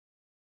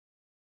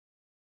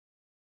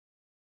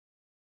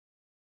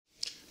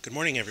Good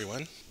morning,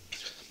 everyone.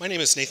 My name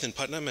is Nathan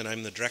Putnam, and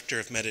I'm the Director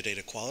of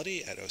Metadata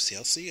Quality at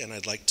OCLC, and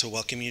I'd like to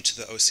welcome you to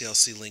the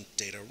OCLC Linked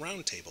Data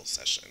Roundtable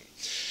session.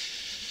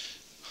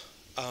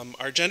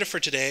 Our agenda for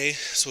today,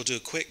 so we'll do a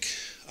quick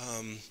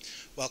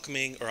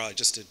welcoming, or I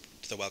just did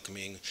the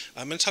welcoming.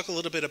 I'm going to talk a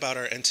little bit about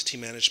our entity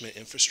management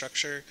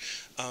infrastructure.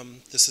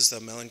 This is the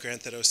Mellon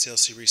grant that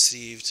OCLC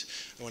received.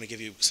 I want to give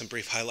you some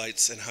brief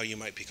highlights and how you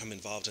might become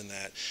involved in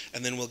that.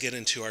 And then we'll get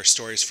into our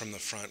stories from the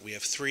front. We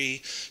have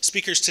 3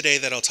 speakers today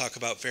that'll talk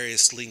about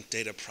various linked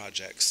data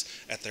projects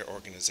at their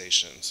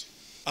organizations.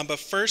 But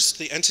first,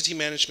 the entity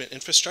management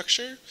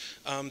infrastructure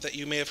that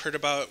you may have heard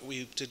about.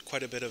 We did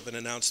quite a bit of an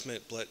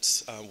announcement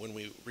blitz when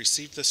we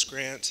received this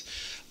grant.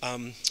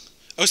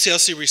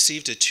 OCLC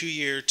received a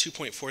 2-year,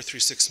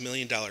 $2.436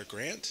 million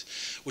grant,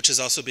 which is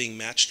also being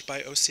matched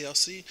by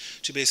OCLC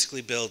to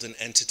basically build an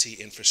entity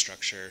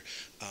infrastructure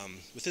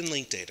within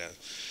linked data.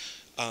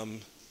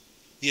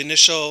 The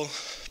initial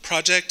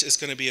project is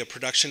going to be a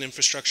production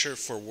infrastructure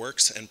for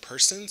works and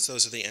persons.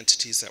 Those are the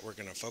entities that we're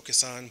going to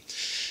focus on.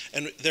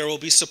 And there will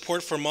be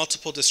support for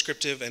multiple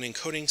descriptive and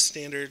encoding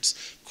standards.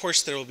 Of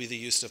course, there will be the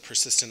use of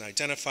persistent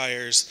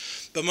identifiers.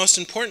 But most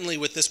importantly,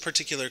 with this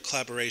particular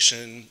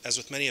collaboration, as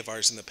with many of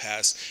ours in the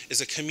past,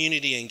 is a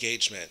community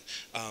engagement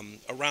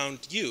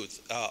around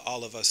youth,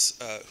 all of us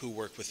who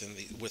work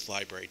with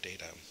library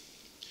data.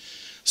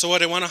 So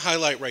what I want to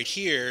highlight right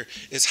here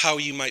is how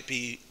you might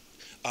be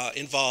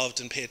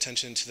involved and pay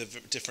attention to the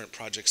different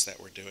projects that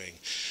we're doing.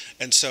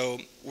 And so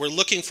we're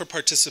looking for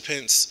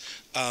participants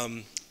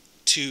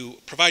to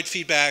provide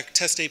feedback,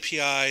 test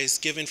APIs,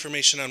 give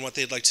information on what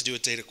they'd like to do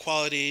with data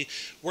quality.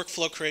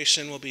 Workflow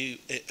creation will be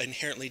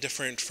inherently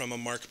different from a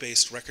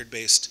MARC-based,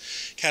 record-based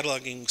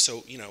cataloging.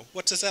 So,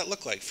 what does that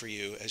look like for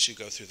you as you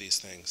go through these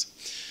things?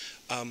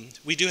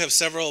 We do have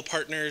several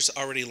partners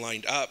already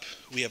lined up.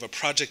 We have a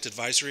project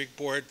advisory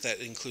board that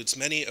includes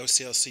many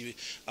OCLC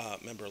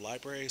member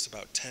libraries,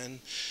 about 10.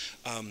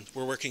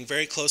 We're working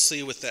very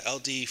closely with the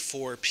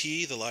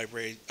LD4P, the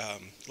Library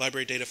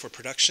Data for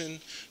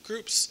Production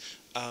groups.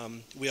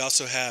 We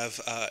also have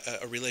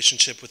a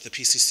relationship with the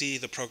PCC,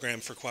 the Program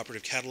for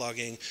Cooperative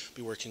Cataloging. We'll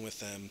be working with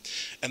them.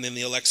 And then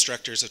the elects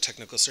directors of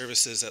technical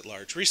services at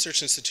large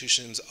research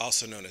institutions,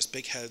 also known as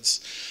big heads.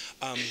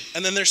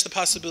 And then there's the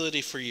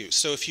possibility for you.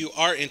 So if you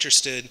are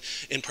interested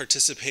in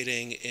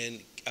participating in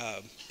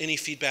any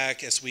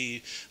feedback as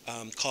we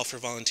call for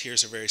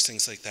volunteers or various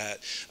things like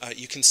that,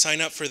 you can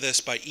sign up for this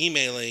by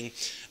emailing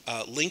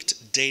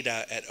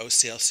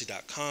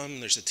linkeddata@oclc.com.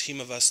 There's a team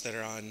of us that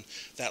are on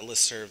that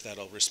listserv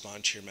that'll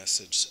respond to your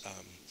message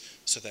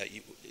so that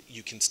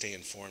you can stay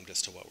informed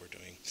as to what we're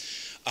doing.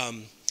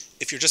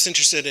 If you're just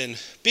interested in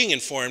being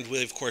informed,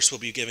 we of course will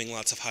be giving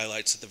lots of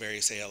highlights at the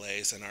various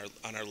ALAs and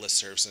on our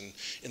listservs and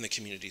in the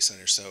community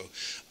center. So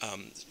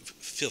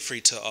feel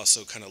free to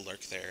also kind of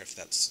lurk there if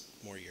that's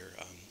more your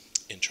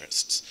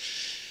interests.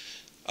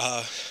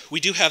 We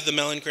do have the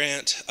Mellon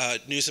Grant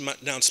news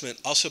announcement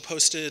also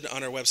posted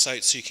on our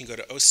website, so you can go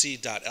to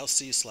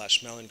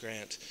oc.lc/Mellon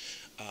Grant,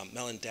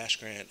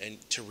 Mellon-Grant,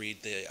 and to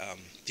read the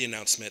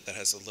announcement that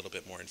has a little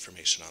bit more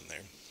information on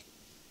there.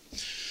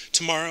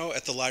 Tomorrow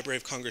at the Library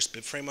of Congress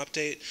BIBFRAME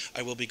update,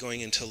 I will be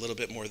going into a little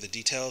bit more of the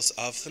details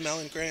of the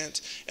Mellon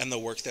Grant and the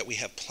work that we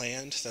have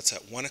planned. That's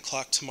at 1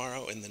 o'clock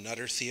tomorrow in the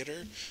Nutter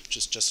Theater, which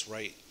is just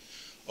right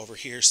over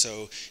here.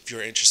 So if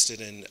you're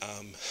interested in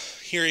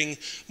hearing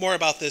more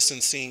about this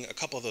and seeing a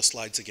couple of those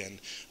slides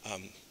again,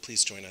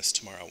 please join us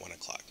tomorrow at 1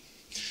 o'clock.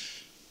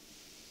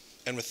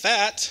 And with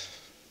that,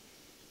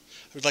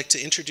 I would like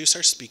to introduce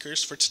our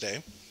speakers for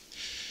today.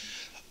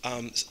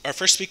 Our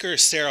first speaker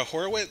is Sarah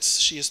Horowitz.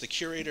 She is the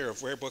curator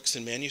of rare books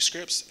and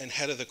manuscripts and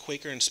head of the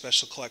Quaker and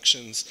Special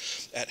Collections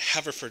at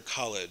Haverford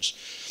College,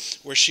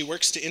 where she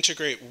works to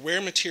integrate rare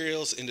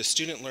materials into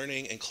student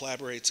learning and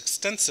collaborates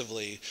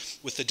extensively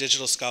with the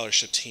digital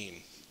scholarship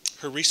team.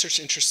 Her research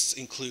interests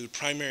include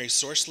primary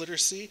source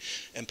literacy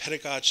and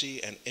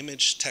pedagogy and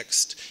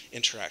image-text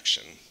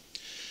interaction.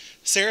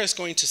 Sarah is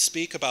going to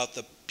speak about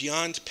the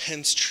Beyond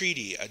Pens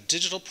Treaty, a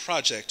digital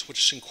project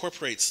which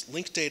incorporates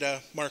linked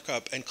data,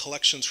 markup, and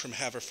collections from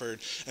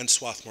Haverford and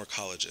Swarthmore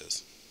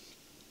colleges.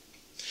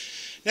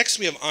 Next,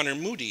 we have Honor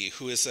Moody,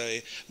 who is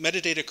a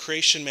metadata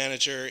creation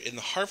manager in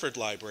the Harvard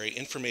Library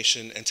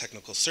Information and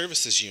Technical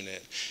Services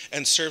Unit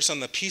and serves on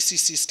the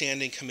PCC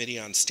Standing Committee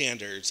on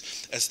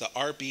Standards as the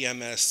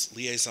RBMS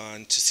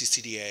liaison to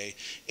CCDA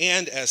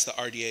and as the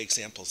RDA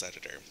examples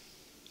editor.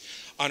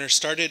 Honor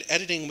started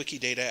editing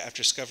Wikidata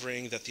after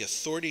discovering that the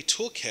Authority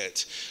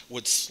Toolkit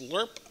would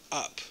slurp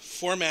up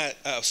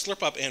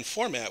and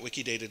format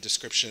Wikidata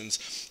descriptions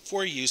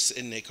for use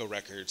in NACO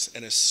records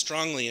and is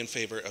strongly in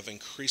favor of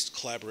increased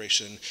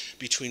collaboration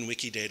between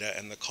Wikidata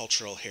and the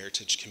cultural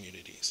heritage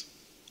communities.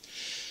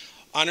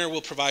 Honor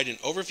will provide an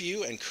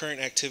overview and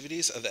current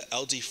activities of the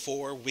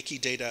LD4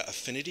 Wikidata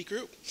Affinity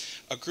Group,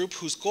 a group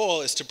whose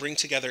goal is to bring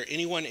together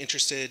anyone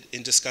interested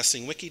in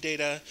discussing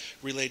Wikidata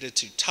related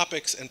to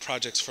topics and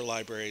projects for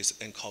libraries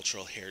and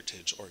cultural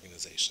heritage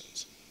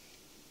organizations.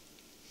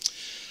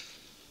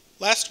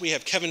 Last, we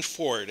have Kevin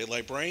Ford, a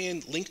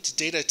librarian linked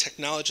data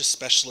technologist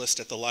specialist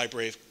at the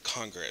Library of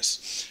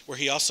Congress, where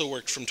he also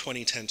worked from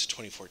 2010 to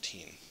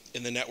 2014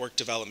 in the Network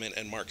Development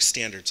and MARC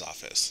Standards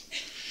Office.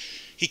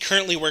 He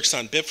currently works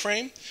on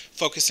BIBFRAME,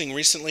 focusing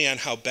recently on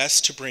how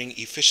best to bring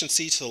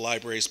efficiency to the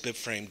library's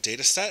BIBFRAME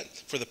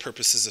dataset for the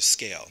purposes of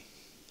scale.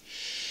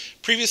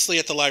 Previously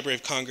at the Library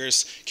of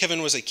Congress,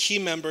 Kevin was a key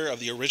member of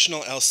the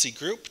original LC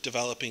group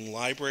developing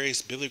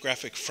library's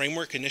Bibliographic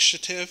Framework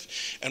Initiative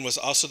and was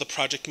also the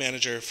project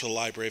manager for the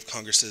Library of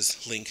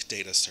Congress's Link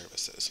Data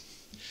Services.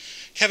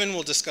 Kevin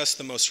will discuss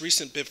the most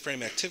recent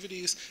BIBFRAME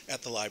activities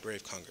at the Library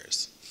of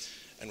Congress.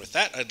 And with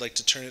that, I'd like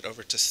to turn it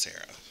over to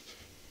Sarah.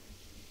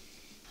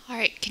 All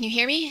right, can you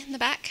hear me in the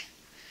back?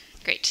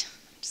 Great.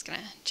 I'm just going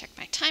to check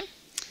my time.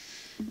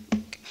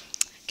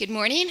 Good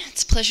morning.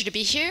 It's a pleasure to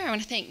be here. I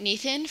want to thank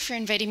Nathan for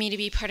inviting me to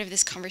be part of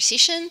this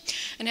conversation.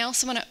 And I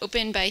also want to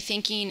open by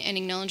thanking and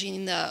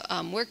acknowledging the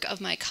work of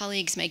my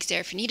colleagues, Meg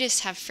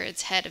Zarafanidis,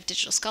 Haverford's head of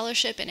digital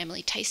scholarship, and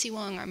Emily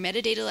Ticey-Wong, our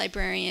metadata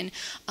librarian,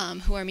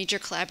 who are major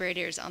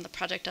collaborators on the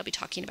project I'll be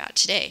talking about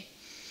today.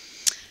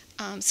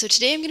 So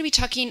today I'm going to be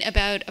talking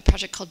about a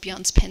project called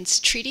Beyond Penn's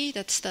Treaty.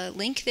 That's the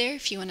link there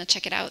if you want to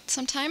check it out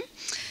sometime.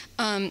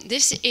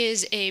 This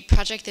is a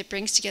project that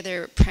brings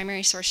together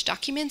primary source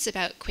documents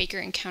about Quaker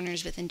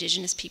encounters with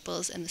indigenous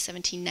peoples in the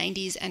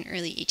 1790s and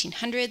early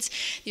 1800s.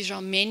 These are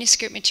all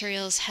manuscript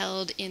materials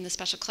held in the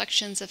special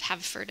collections of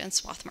Haverford and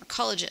Swarthmore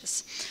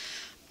colleges.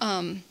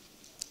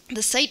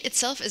 The site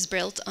itself is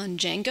built on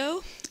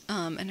Django,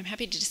 and I'm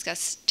happy to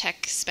discuss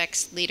tech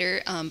specs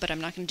later, but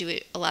I'm not going to do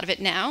a lot of it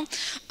now.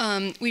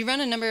 We run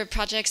a number of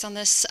projects on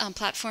this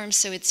platform,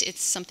 so it's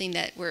something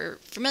that we're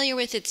familiar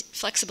with. It's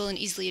flexible and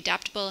easily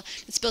adaptable.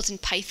 It's built in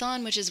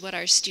Python, which is what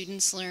our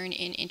students learn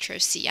in Intro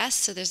CS,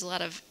 so there's a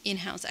lot of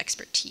in-house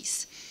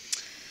expertise.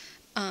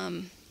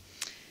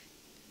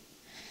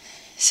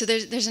 So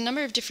there's a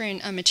number of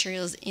different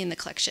materials in the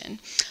collection.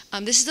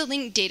 This is a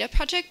linked data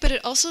project, but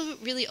it also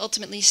really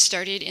ultimately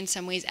started in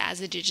some ways as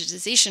a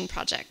digitization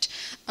project.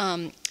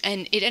 And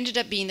it ended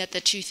up being that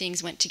the two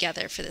things went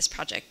together for this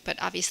project,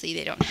 but obviously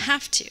they don't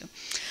have to.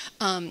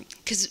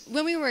 Because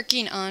when we were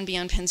working on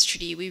Beyond Penn's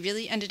Treaty, we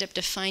really ended up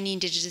defining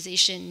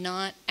digitization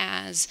not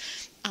as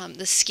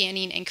the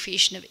scanning and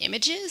creation of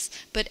images,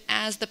 but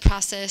as the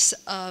process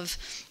of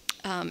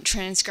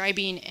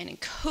transcribing and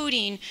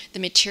encoding the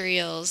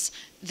materials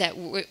that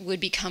would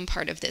become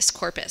part of this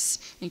corpus.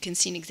 You can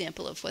see an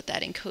example of what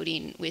that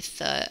encoding with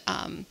the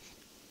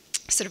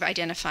sort of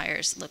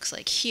identifiers looks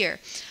like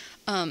here.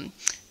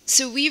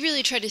 So we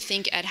really try to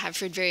think at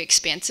Haverford very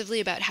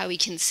expansively about how we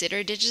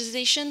consider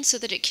digitization so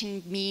that it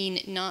can mean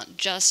not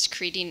just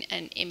creating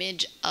an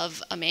image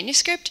of a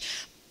manuscript,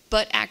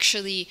 but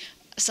actually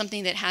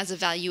something that has a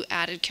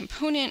value-added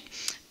component.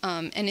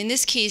 And in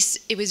this case,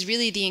 it was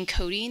really the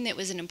encoding that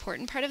was an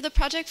important part of the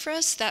project for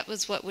us. That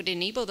was what would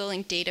enable the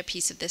linked data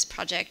piece of this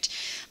project.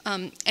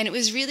 And it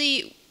was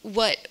really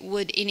what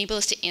would enable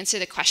us to answer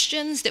the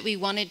questions that we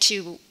wanted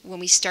to when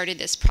we started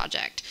this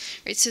project,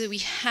 right? So that we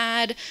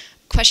had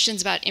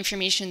questions about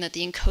information that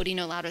the encoding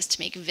allowed us to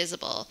make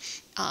visible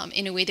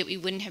in a way that we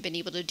wouldn't have been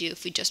able to do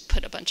if we just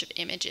put a bunch of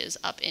images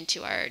up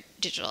into our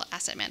digital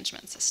asset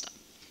management system.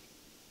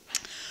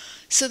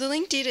 So the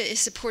linked data is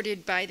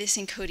supported by this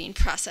encoding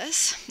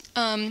process.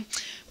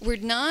 We're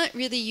not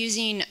really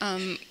using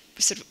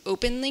sort of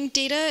open linked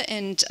data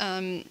and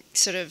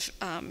sort of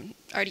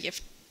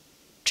RDF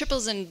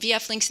triples and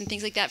VF links and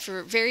things like that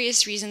for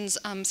various reasons,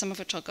 some of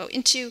which I'll go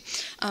into.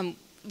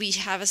 We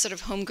have a sort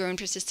of homegrown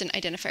persistent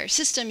identifier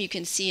system. You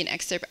can see an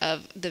excerpt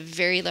of the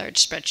very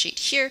large spreadsheet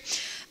here.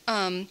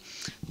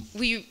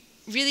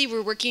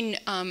 We're working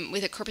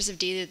with a corpus of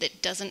data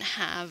that doesn't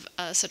have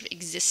a sort of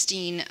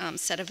existing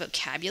set of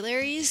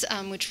vocabularies,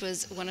 which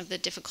was one of the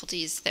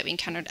difficulties that we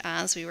encountered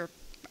as we were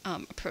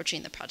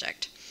approaching the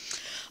project.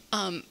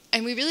 And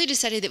we really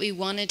decided that we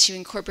wanted to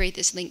incorporate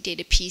this linked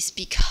data piece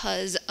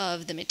because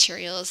of the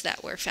materials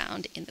that were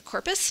found in the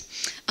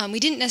corpus. We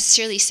didn't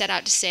necessarily set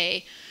out to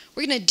say,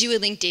 we're going to do a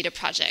linked data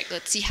project.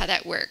 Let's see how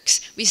that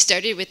works. We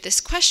started with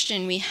this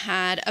question we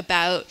had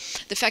about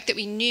the fact that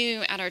we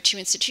knew at our two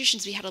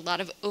institutions we had a lot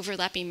of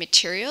overlapping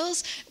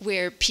materials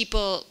where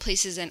people,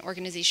 places, and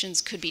organizations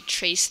could be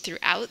traced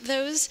throughout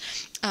those,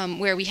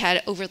 where we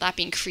had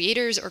overlapping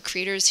creators or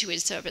creators who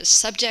would serve as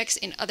subjects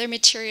in other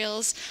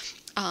materials.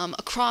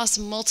 Across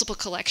multiple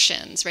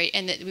collections, right?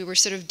 And that we were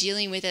sort of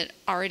dealing with an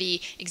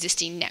already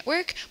existing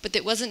network, but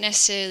that wasn't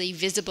necessarily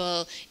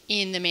visible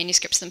in the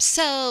manuscripts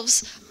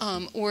themselves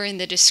or in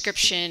the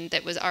description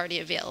that was already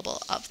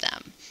available of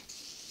them,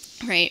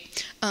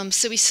 right?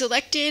 So we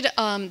selected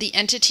the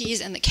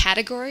entities and the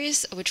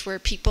categories, which were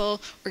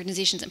people,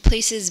 organizations, and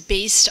places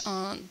based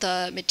on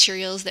the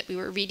materials that we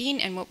were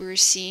reading and what we were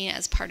seeing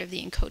as part of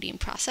the encoding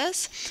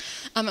process.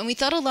 And we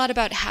thought a lot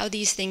about how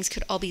these things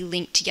could all be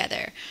linked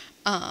together.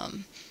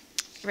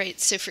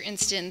 Right, so for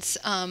instance,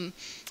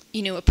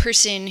 a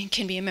person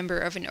can be a member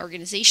of an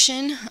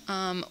organization,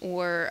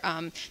 or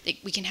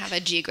we can have a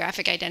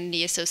geographic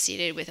identity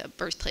associated with a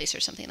birthplace or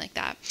something like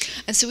that.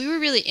 And so we were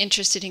really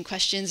interested in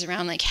questions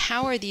around like,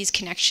 how are these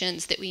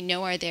connections that we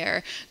know are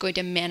there going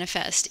to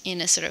manifest in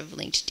a sort of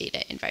linked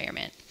data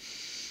environment?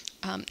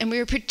 And we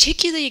were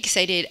particularly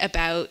excited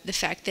about the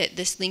fact that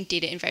this linked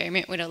data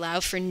environment would allow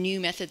for new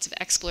methods of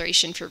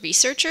exploration for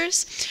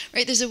researchers,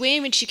 right? There's a way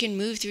in which you can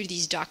move through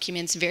these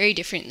documents very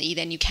differently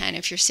than you can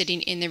if you're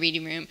sitting in the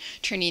reading room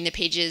turning the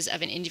pages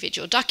of an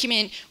individual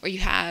document, where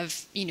you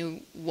have,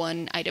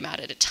 one item out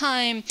at a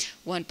time,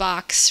 one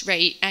box,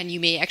 right? And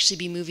you may actually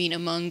be moving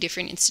among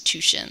different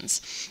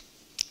institutions.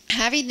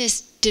 Having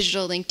this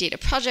digital linked data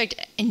project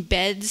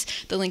embeds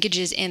the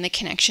linkages and the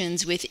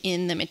connections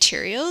within the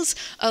materials,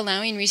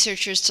 allowing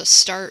researchers to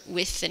start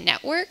with the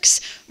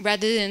networks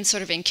rather than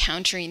sort of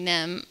encountering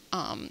them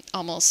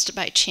almost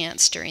by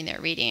chance during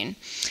their reading.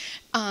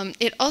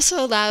 It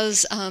also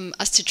allows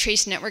us to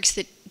trace networks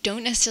that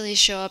don't necessarily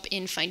show up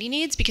in finding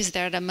aids because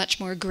they're at a much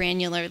more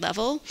granular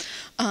level,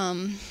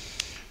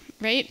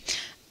 right?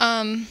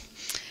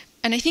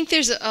 And I think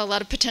there's a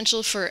lot of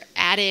potential for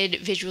added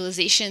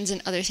visualizations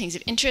and other things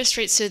of interest,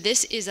 right? So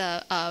this is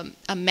a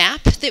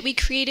map that we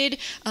created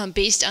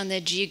based on the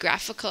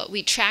geographical.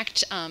 We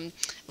tracked, a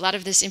lot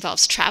of this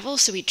involves travel,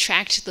 so we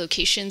tracked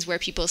locations where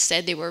people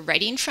said they were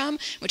writing from,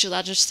 which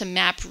allowed us to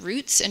map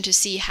routes and to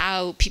see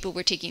how people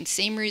were taking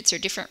same routes or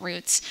different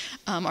routes,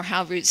 or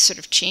how routes sort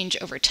of change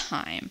over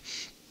time.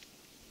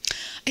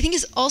 I think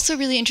it's also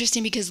really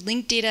interesting because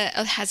linked data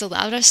has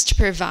allowed us to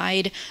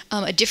provide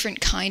a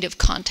different kind of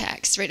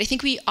context, right? I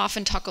think we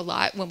often talk a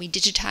lot when we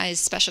digitize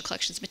special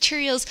collections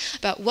materials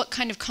about what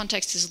kind of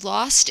context is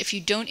lost if you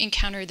don't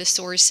encounter the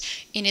source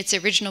in its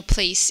original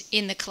place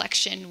in the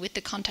collection with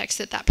the context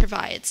that that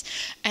provides.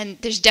 And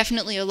there's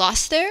definitely a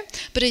loss there,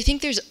 but I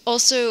think there's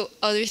also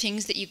other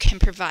things that you can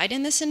provide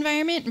in this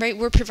environment, right?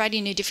 We're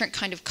providing a different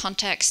kind of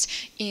context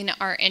in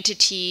our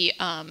entity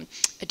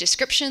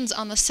descriptions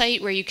on the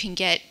site, where you can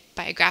get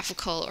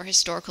biographical or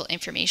historical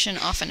information,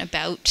 often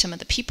about some of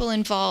the people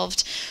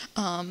involved.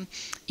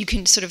 You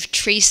can sort of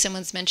trace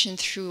someone's mention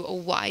through a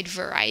wide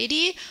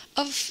variety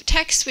of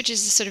text, which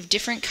is a sort of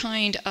different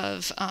kind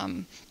of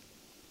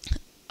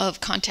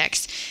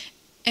context.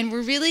 And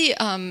we're really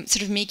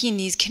sort of making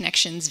these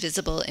connections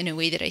visible in a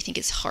way that I think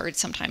is hard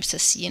sometimes to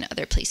see in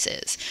other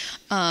places.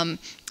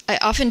 I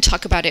often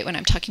talk about it when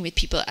I'm talking with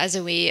people as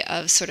a way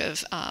of sort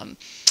of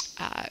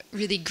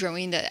really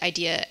growing the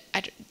idea.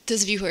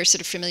 Those of you who are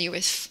sort of familiar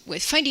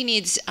with finding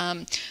aids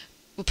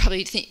will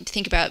probably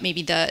think about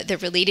maybe the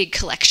related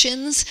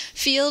collections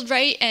field,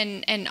 right?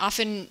 And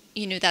often,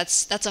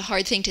 that's a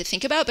hard thing to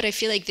think about, but I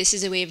feel like this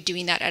is a way of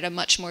doing that at a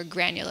much more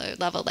granular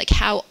level. Like,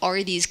 how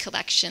are these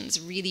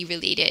collections really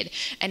related,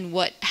 and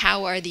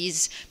how are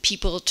these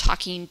people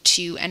talking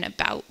to and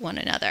about one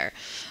another?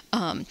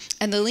 And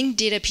the linked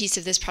data piece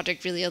of this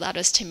project really allowed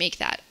us to make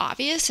that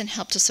obvious and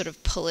help to sort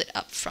of pull it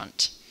up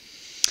front.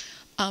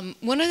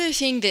 One other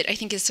thing that I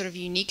think is sort of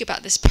unique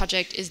about this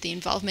project is the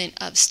involvement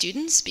of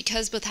students.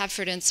 Because both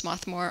Haverford and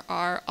Swarthmore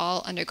are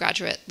all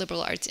undergraduate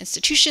liberal arts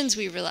institutions,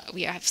 we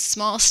have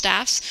small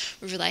staffs.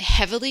 We rely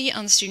heavily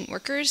on student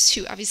workers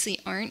who obviously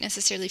aren't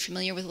necessarily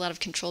familiar with a lot of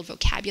controlled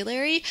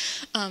vocabulary,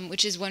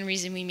 which is one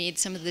reason we made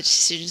some of the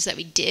decisions that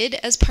we did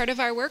as part of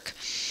our work,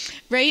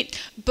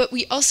 right? But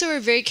we also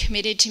are very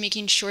committed to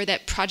making sure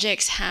that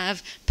projects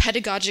have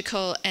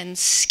pedagogical and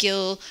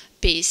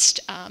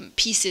skill-based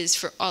pieces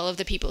for all of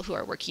the people who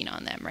are working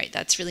on them, right?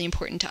 That's really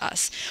important to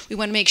us. We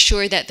want to make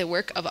sure that the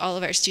work of all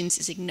of our students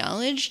is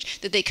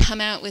acknowledged, that they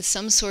come out with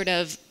some sort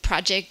of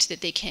project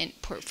that they can,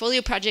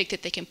 portfolio project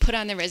that they can put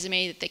on their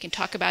resume, that they can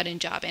talk about in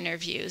job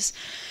interviews,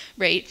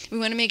 right? We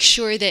want to make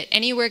sure that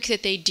any work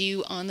that they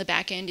do on the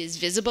back end is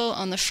visible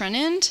on the front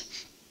end.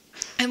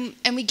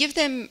 And we give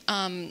them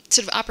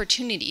sort of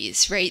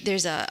opportunities, right?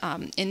 There's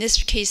in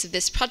this case of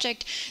this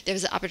project, there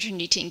was an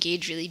opportunity to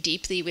engage really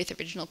deeply with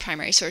original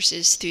primary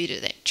sources through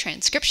the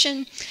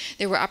transcription.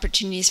 There were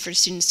opportunities for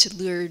students to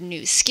learn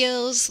new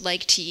skills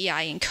like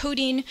TEI and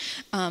coding,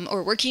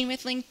 or working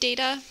with linked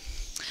data.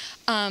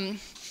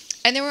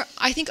 And there were,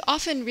 I think,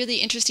 often really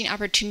interesting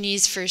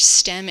opportunities for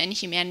STEM and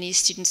humanities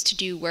students to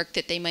do work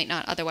that they might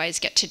not otherwise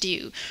get to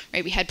do,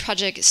 right? We had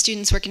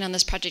students working on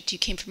this project who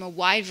came from a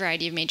wide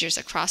variety of majors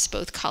across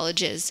both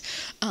colleges.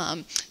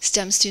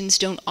 STEM students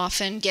don't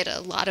often get a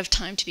lot of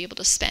time to be able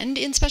to spend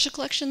in special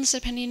collections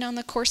depending on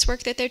the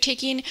coursework that they're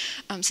taking.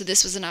 So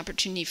this was an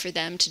opportunity for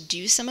them to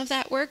do some of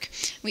that work.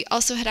 We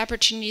also had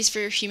opportunities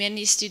for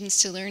humanities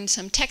students to learn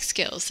some tech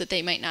skills that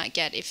they might not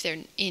get if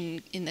they're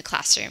in the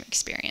classroom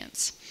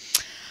experience.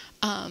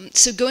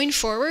 So going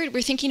forward,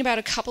 we're thinking about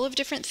a couple of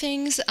different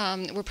things.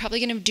 We're probably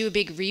going to do a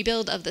big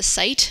rebuild of the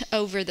site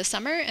over the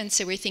summer, and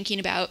so we're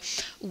thinking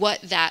about what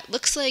that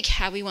looks like,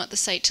 how we want the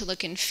site to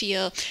look and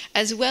feel,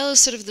 as well as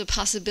sort of the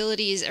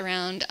possibilities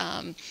around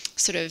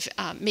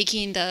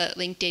making the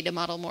linked data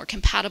model more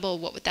compatible.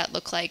 What would that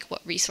look like?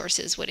 What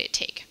resources would it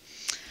take?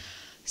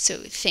 So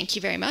thank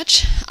you very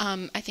much.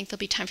 I think there'll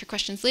be time for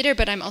questions later,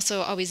 but I'm also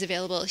always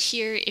available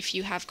here if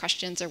you have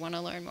questions or want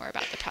to learn more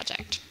about the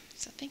project.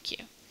 So thank you.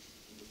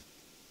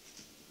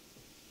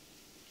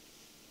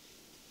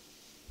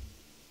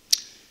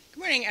 Good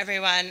morning,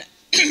 everyone.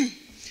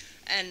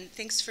 And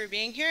thanks for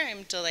being here.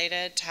 I'm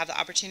delighted to have the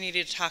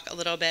opportunity to talk a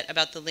little bit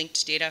about the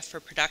Linked Data for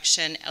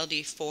Production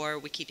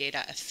LD4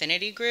 Wikidata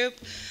Affinity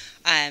Group.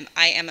 I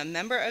am a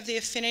member of the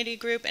Affinity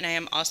Group, and I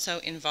am also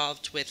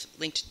involved with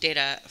Linked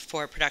Data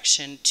for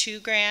Production 2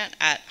 grant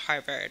at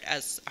Harvard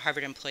as a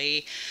Harvard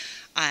employee.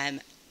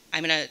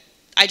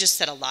 I just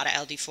said a lot of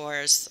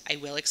LD4s. I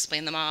will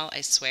explain them all, I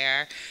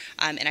swear,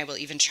 and I will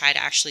even try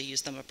to actually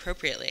use them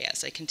appropriately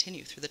as I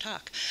continue through the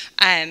talk.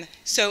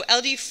 So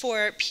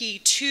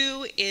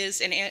LD4P2 is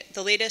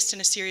the latest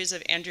in a series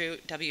of Andrew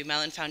W.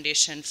 Mellon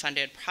Foundation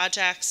funded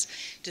projects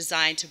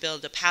designed to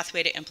build a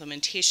pathway to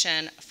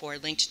implementation for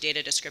linked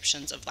data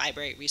descriptions of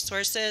library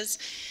resources.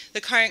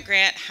 The current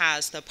grant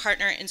has the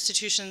partner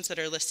institutions that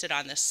are listed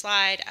on this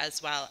slide,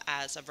 as well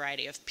as a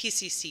variety of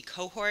PCC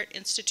cohort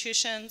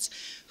institutions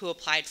who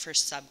applied for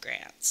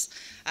subgrants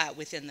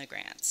within the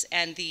grants.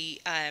 And the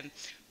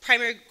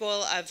primary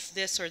goal of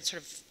this, or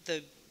sort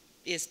of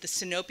is the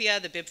Sinopia,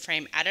 the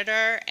BIBFRAME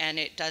editor, and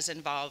it does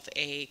involve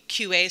a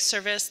QA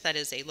service that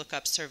is a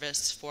lookup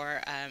service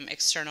for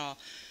external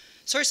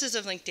sources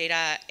of linked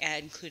data,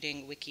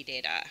 including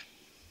Wikidata.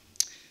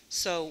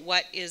 So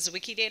what is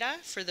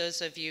Wikidata? For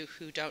those of you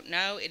who don't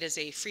know, it is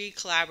a free,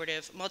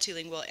 collaborative,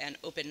 multilingual, and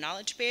open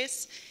knowledge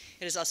base.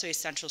 It is also a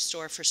central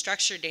store for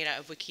structured data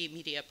of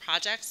Wikimedia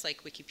projects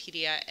like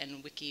Wikipedia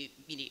and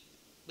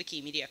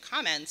Wikimedia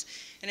Commons,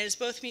 and it is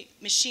both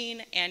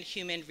machine and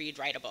human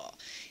read-writable.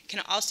 It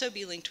can also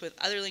be linked with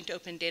other linked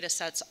open data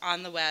sets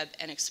on the web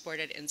and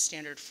exported in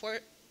standard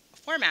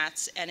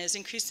formats, and is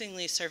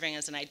increasingly serving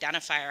as an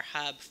identifier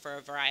hub for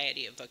a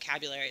variety of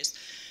vocabularies,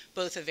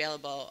 both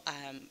available,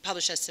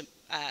 published as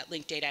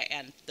linked data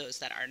and those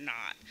that are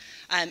not.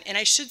 And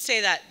I should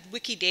say that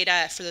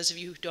Wikidata, for those of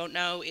you who don't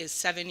know, is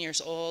 7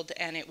 years old,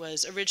 and it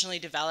was originally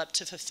developed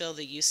to fulfill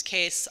the use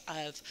case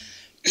of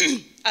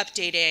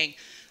updating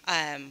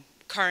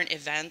current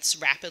events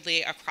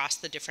rapidly across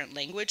the different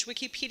language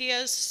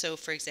Wikipedias. So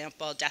for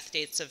example, death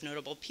dates of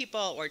notable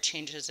people or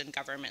changes in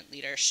government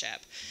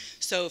leadership.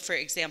 So for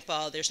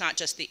example, there's not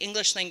just the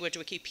English language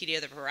Wikipedia,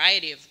 the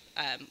variety of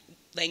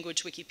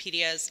language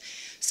Wikipedias.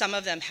 Some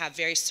of them have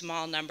very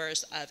small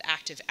numbers of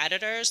active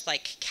editors,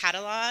 like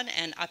Catalan,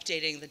 and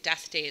updating the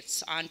death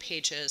dates on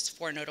pages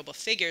for notable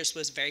figures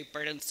was very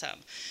burdensome.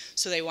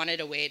 So they wanted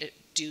a way to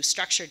do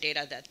structured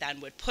data that then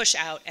would push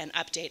out and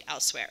update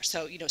elsewhere.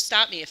 So,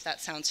 stop me if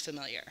that sounds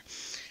familiar.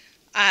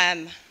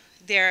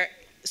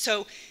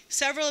 So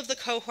several of the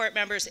cohort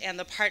members and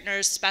the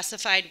partners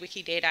specified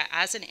Wikidata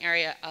as an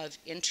area of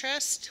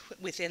interest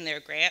within their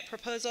grant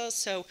proposals.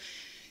 So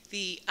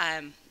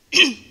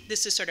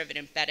this is sort of an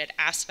embedded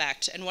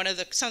aspect, and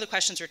some of the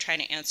questions we're trying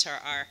to answer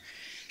are,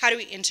 how do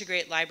we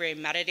integrate library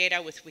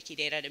metadata with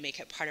Wikidata to make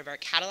it part of our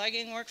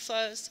cataloging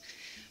workflows?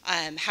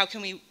 How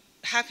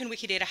can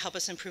Wikidata help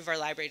us improve our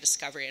library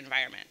discovery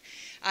environment?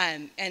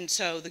 And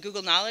so the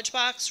Google Knowledge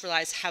Box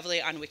relies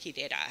heavily on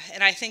Wikidata,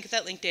 and I think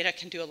that linked data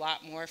can do a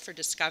lot more for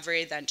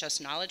discovery than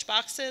just knowledge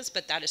boxes,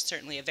 but that is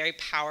certainly a very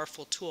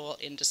powerful tool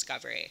in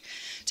discovery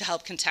to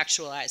help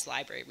contextualize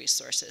library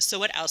resources. So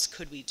what else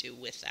could we do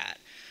with that?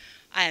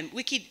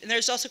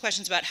 There's also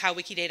questions about how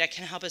Wikidata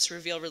can help us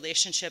reveal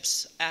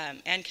relationships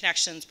and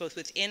connections both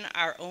within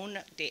our own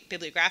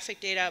bibliographic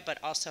data, but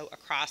also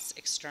across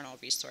external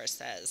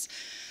resources.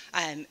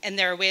 And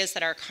there are ways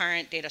that our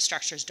current data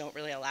structures don't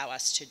really allow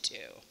us to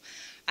do.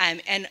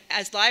 And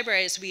as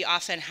libraries, we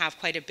often have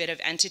quite a bit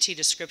of entity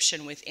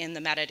description within the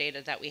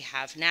metadata that we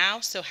have now.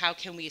 So how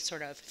can we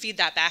sort of feed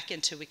that back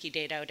into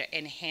Wikidata to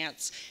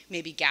enhance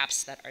maybe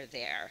gaps that are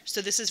there?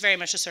 So this is very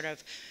much a sort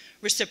of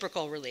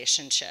reciprocal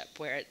relationship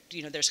where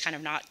there's kind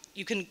of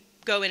you can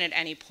go in at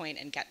any point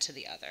and get to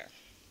the other.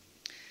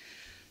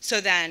 So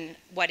then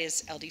what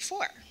is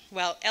LD4?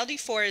 Well,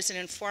 LD4 is an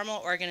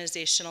informal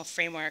organizational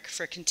framework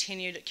for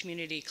continued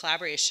community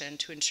collaboration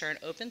to ensure an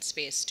open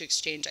space to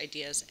exchange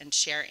ideas and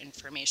share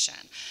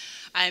information.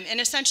 And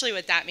essentially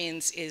what that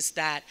means is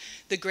that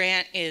the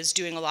grant is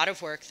doing a lot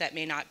of work that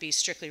may not be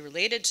strictly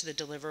related to the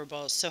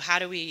deliverables. So how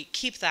do we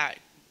keep that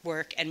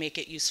work and make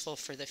it useful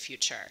for the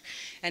future?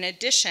 In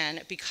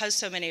addition, because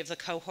so many of the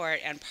cohort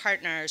and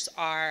partners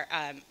are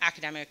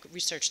academic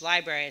research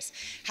libraries,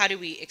 how do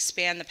we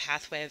expand the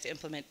pathway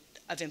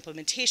of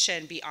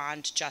implementation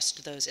beyond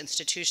just those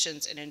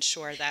institutions and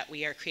ensure that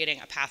we are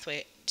creating a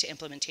pathway to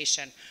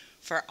implementation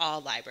for all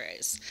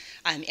libraries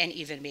and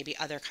even maybe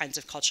other kinds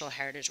of cultural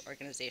heritage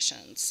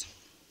organizations?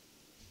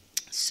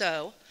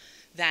 So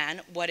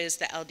then, what is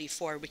the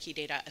LD4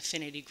 Wikidata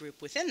Affinity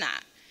Group within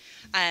that?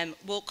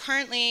 Well,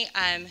 currently,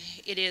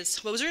 it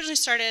was originally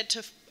started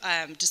to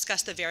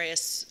discuss the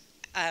various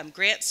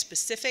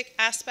grant-specific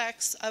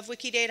aspects of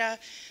Wikidata,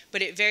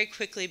 but it very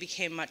quickly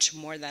became much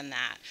more than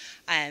that.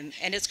 And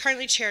it's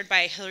currently chaired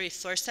by Hilary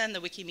Thorson, the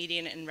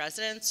Wikimedian in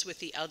residence with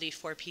the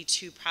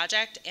LD4P2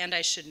 project, and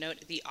I should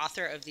note the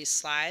author of these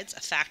slides,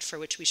 a fact for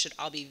which we should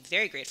all be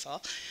very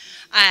grateful.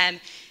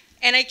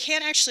 And I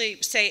can't actually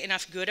say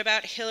enough good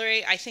about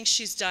Hilary. I think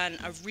she's done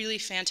a really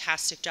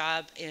fantastic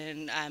job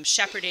in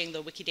shepherding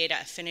the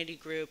Wikidata affinity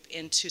group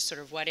into sort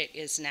of what it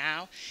is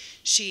now.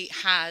 She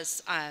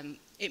has,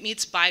 it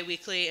meets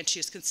bi-weekly, and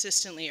she's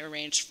consistently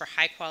arranged for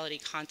high quality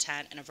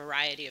content and a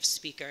variety of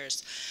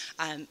speakers.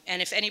 And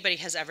if anybody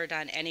has ever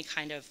done any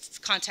kind of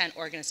content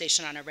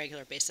organization on a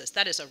regular basis,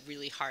 that is a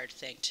really hard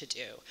thing to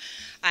do.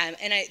 And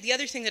the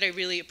other thing that I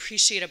really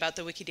appreciate about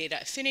the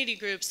Wikidata affinity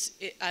groups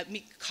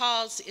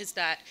calls is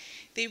that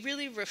they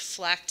really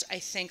reflect, I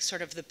think,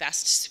 sort of the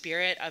best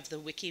spirit of the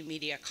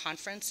Wikimedia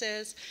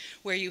conferences,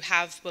 where you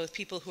have both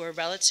people who are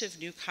relative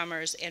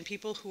newcomers and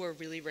people who are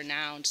really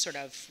renowned, sort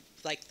of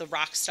like the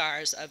rock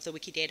stars of the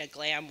Wikidata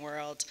glam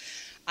world,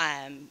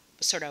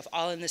 sort of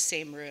all in the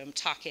same room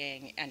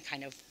talking and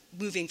kind of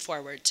moving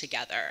forward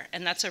together.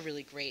 And that's a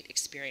really great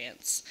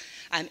experience.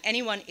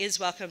 Anyone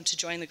is welcome to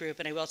join the group,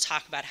 and I will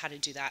talk about how to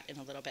do that in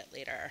a little bit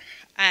later.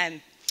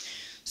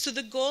 So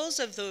the goals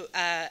of the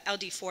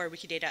LD4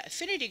 Wikidata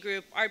Affinity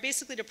Group are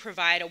basically to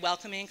provide a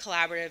welcoming,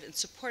 collaborative, and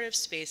supportive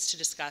space to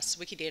discuss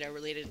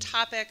Wikidata-related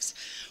topics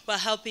while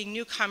helping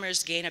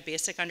newcomers gain a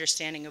basic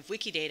understanding of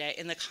Wikidata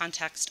in the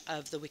context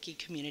of the Wiki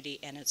community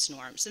and its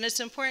norms. And it's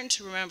important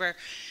to remember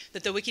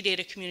that the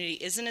Wikidata community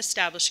is an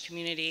established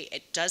community.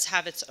 It does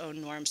have its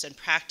own norms and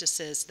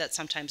practices that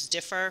sometimes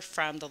differ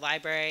from the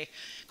library,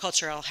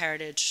 cultural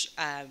heritage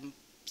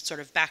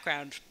sort of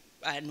background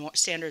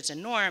standards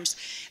and norms,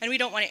 and we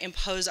don't want to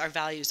impose our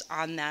values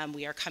on them.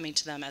 We are coming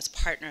to them as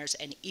partners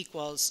and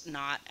equals,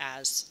 not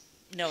as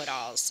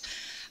know-it-alls.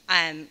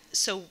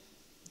 So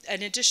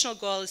an additional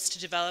goal is to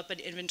develop an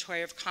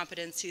inventory of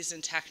competencies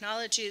and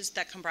technologies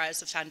that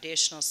comprise a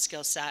foundational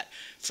skill set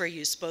for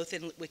use both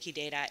in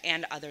Wikidata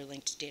and other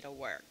linked data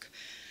work.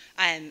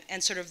 And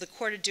sort of the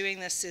core to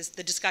doing this is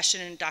the discussion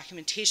and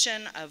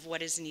documentation of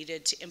what is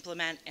needed to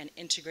implement and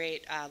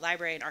integrate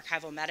library and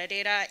archival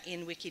metadata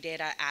in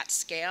Wikidata at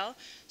scale.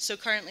 So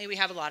currently we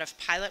have a lot of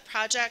pilot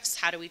projects.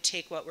 How do we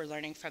take what we're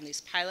learning from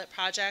these pilot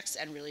projects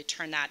and really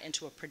turn that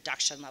into a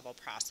production level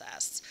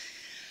process?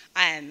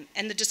 And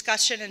the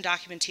discussion and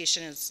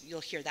documentation is, you'll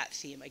hear that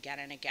theme again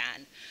and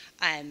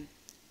again.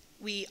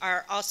 We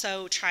are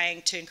also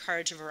trying to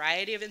encourage a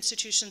variety of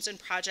institutions and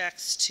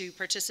projects to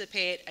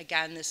participate.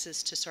 Again, this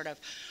is to sort of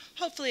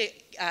hopefully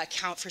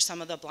account for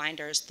some of the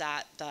blinders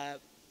that the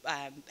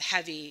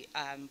heavy,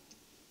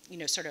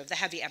 sort of the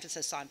heavy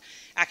emphasis on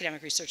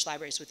academic research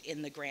libraries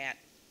within the grant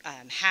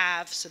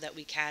have, so that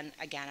we can,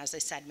 again, as I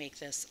said, make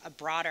this a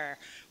broader,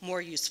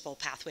 more useful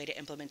pathway to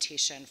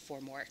implementation for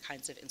more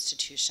kinds of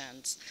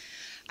institutions.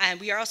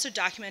 And we are also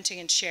documenting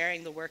and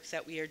sharing the work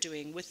that we are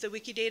doing with the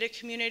Wikidata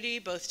community,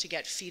 both to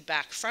get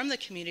feedback from the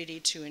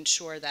community to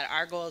ensure that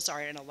our goals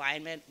are in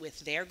alignment with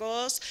their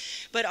goals,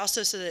 but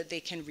also so that they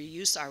can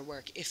reuse our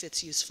work if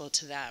it's useful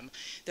to them.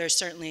 There are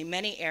certainly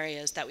many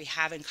areas that we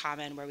have in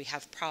common where we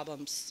have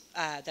problems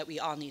that we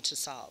all need to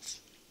solve.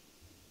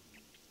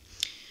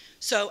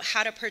 So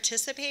how to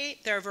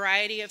participate? There are a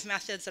variety of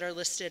methods that are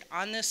listed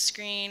on this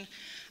screen.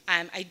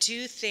 I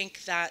do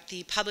think that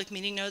the public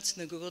meeting notes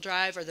in the Google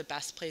Drive are the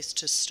best place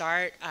to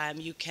start.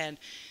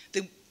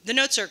 The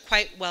notes are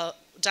quite well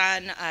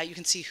done. You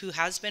can see who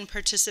has been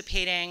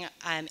participating,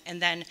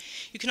 and then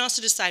you can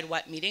also decide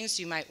what meetings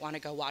you might want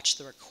to go watch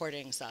the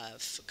recordings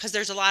of, because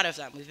there's a lot of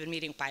them. We've been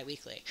meeting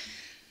bi-weekly.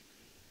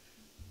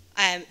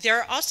 There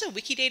are also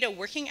Wikidata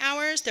working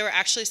hours. There were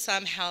actually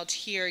some held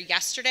here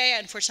yesterday.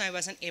 Unfortunately, I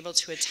wasn't able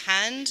to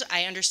attend.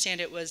 I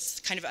understand it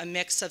was kind of a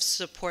mix of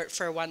support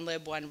for OneLib,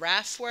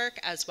 OneRef work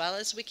as well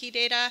as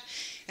Wikidata.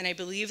 And I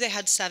believe they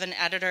had 7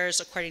 editors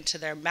according to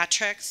their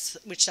metrics,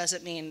 which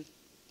doesn't mean,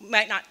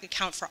 might not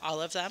account for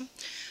all of them,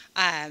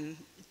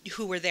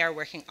 who were there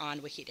working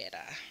on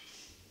Wikidata.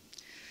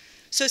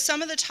 So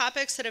some of the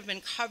topics that have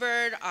been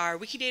covered are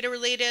Wikidata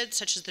related,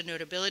 such as the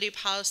notability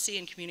policy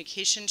and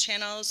communication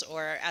channels,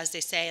 or as they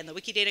say in the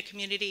Wikidata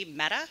community,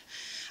 meta.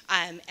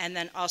 And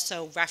then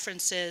also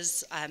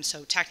references,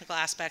 so technical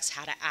aspects,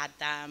 how to add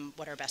them,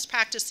 what are best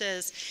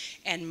practices,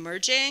 and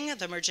merging,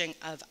 the merging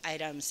of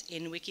items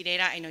in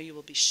Wikidata. I know you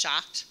will be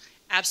shocked,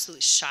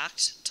 absolutely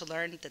shocked to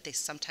learn that they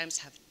sometimes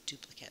have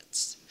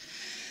duplicates.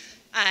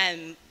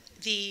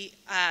 The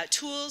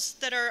tools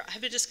that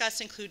have been discussed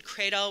include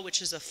Cradle,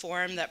 which is a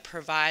form that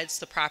provides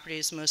the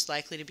properties most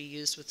likely to be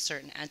used with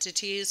certain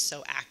entities,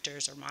 so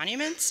actors or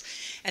monuments.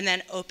 And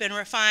then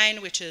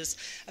OpenRefine, which is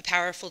a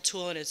powerful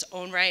tool in its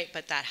own right,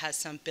 but that has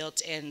some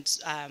built-in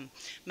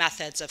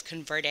methods of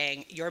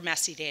converting your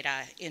messy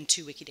data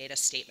into Wikidata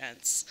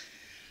statements.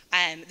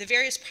 The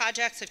various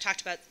projects, I've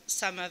talked about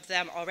some of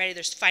them already.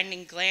 There's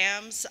Finding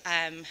GLAMs,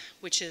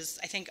 which is,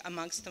 I think,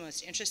 amongst the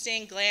most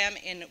interesting. GLAM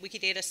in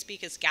Wikidata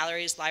speak is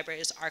Galleries,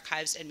 Libraries,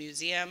 Archives, and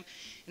Museum,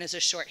 and is a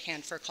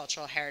shorthand for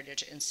cultural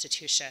heritage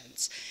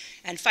institutions.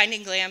 And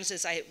Finding GLAMs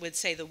is, I would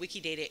say, the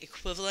Wikidata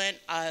equivalent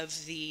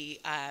of the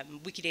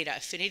Wikidata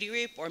Affinity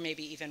Group, or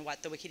maybe even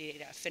what the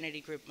Wikidata Affinity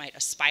Group might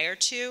aspire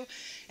to.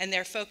 And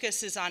their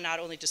focus is on not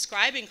only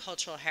describing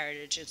cultural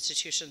heritage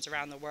institutions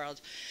around the world,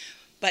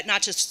 but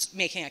not just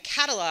making a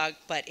catalog,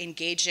 but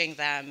engaging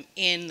them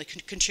in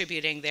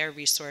contributing their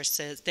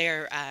resources,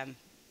 their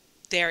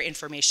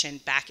information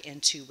back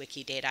into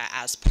Wikidata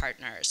as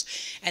partners.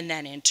 And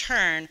then in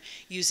turn,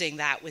 using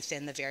that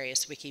within the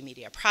various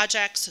Wikimedia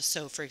projects.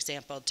 So for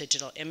example,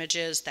 digital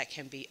images that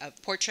can be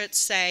of portraits,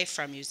 say,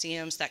 from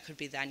museums that could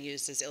be then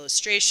used as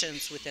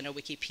illustrations within a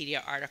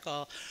Wikipedia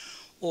article,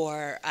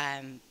 or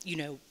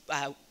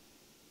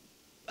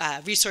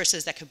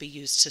resources that could be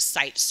used to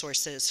cite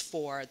sources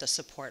for the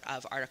support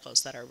of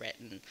articles that are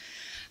written.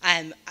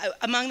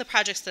 Among the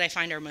projects that I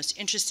find are most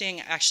interesting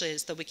actually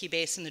is the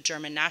Wikibase in the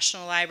German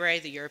National Library.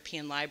 The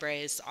European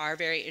libraries are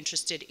very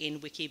interested in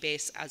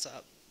Wikibase as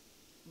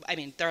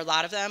there are a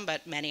lot of them,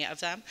 but many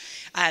of them.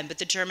 But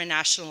the German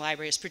National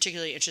Library is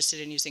particularly interested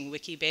in using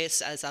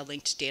Wikibase as a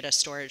linked data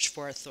storage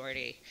for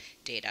authority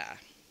data.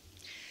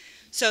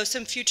 So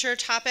some future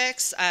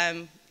topics.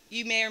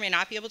 You may or may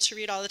not be able to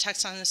read all the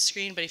text on the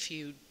screen, but if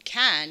you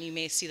can, you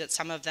may see that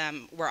some of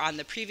them were on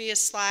the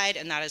previous slide,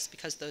 and that is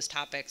because those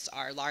topics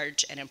are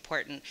large and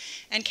important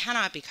and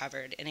cannot be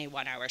covered in a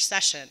 1-hour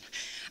session.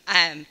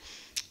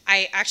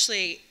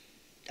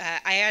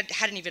 I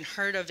hadn't even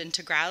heard of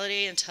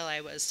integrality until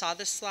I saw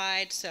this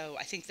slide, so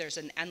I think there's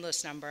an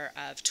endless number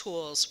of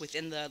tools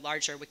within the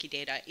larger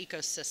Wikidata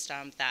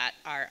ecosystem that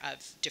are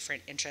of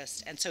different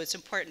interest, and so it's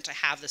important to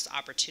have this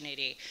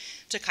opportunity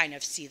to kind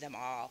of see them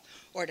all,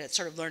 or to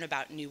sort of learn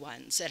about new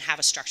ones and have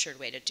a structured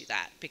way to do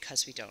that,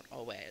 because we don't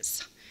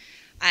always.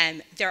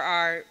 There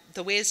are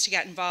the ways to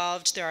get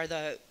involved. There are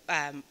the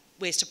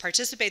ways to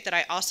participate that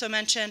I also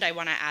mentioned. I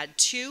want to add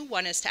 2.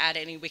 One is to add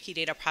any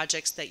Wikidata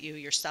projects that you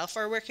yourself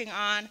are working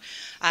on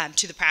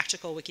to the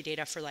Practical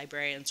Wikidata for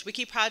Librarians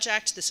Wiki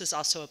project. This is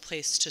also a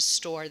place to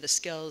store the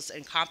skills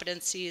and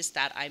competencies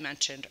that I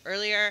mentioned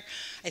earlier.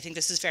 I think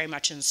this is very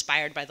much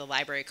inspired by the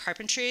library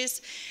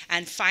carpentries.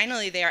 And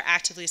finally, they are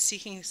actively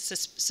seeking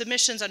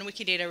submissions on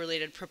Wikidata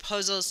related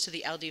proposals to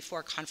the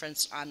LD4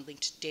 conference on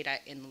linked data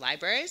in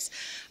libraries.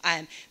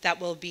 That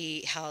will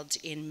be held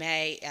in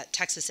May at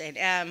Texas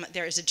A&M.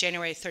 There is a January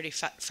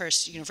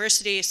 31st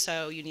university,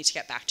 so you need to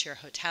get back to your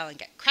hotel and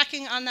get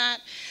cracking on that.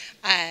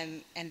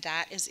 And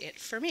that is it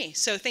for me.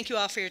 So thank you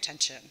all for your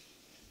attention.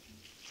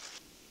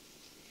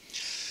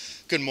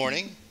 Good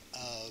morning.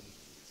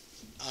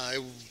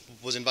 I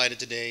was invited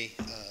today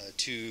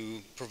to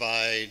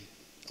provide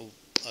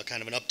a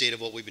kind of an update of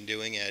what we've been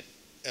doing at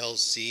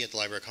LC, at the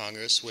Library of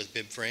Congress, with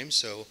BIBFRAME.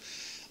 So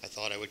I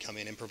thought I would come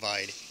in and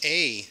provide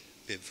a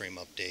BIBFRAME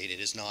update. It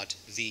is not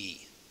the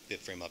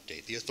BIBFRAME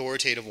update. The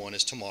authoritative one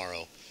is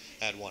tomorrow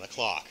at 1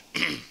 o'clock.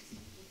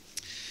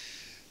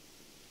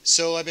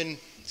 So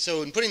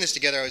in putting this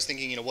together, I was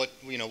thinking, what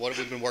have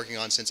we been working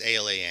on since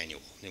ALA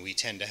Annual? And we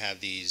tend to have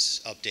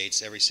these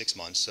updates every 6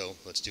 months, so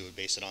let's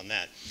base it on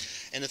that.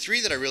 And the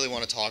 3 that I really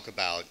want to talk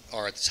about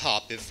are at the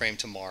top: BIBFRAME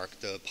to Mark,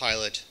 the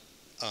pilot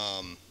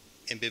and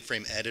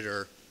BIBFRAME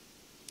editor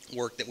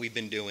work that we've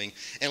been doing,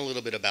 and a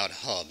little bit about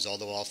hubs,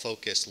 although I'll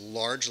focus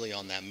largely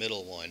on that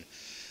middle one,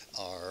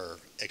 our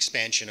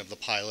expansion of the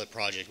pilot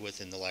project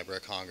within the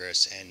Library of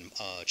Congress, and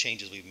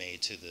changes we've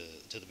made to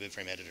the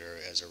BIBFRAME editor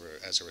as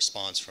a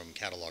response from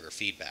cataloger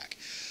feedback.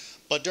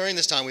 But during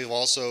this time, we've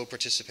also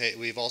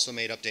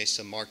made updates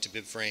to Mark to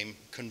BIBFRAME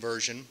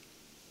conversion.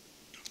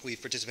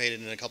 We've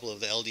participated in a couple of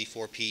the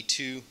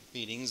LD4P2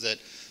 meetings that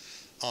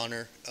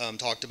Honor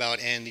talked about,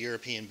 and the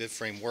European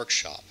BIBFRAME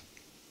workshop.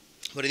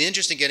 But in the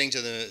interest of getting to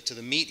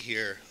the meat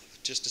here,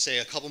 just to say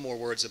a couple more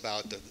words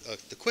about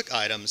the quick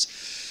items.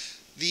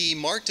 The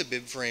Mark to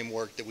BIBFRAME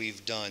work that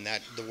we've done,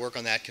 the work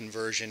on that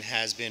conversion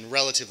has been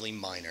relatively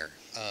minor.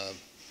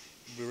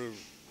 We're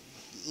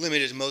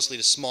limited mostly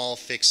to small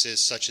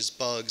fixes such as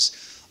bugs,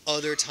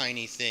 other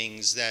tiny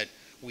things that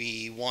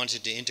we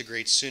wanted to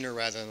integrate sooner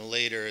rather than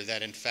later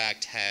that in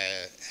fact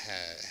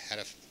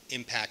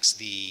impacts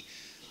the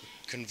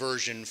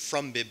conversion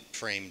from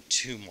BIBFRAME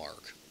to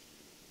Mark.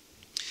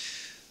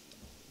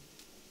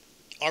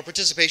 Our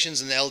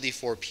participations in the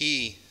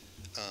LD4P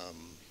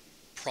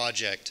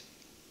project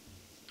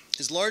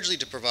is largely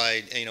to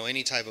provide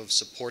any type of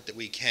support that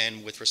we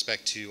can with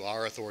respect to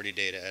our authority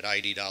data at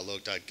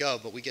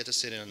id.loc.gov, but we get to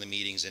sit in on the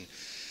meetings and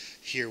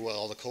hear what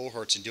all the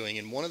cohorts are doing.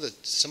 And one of the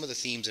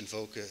themes and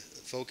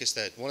focus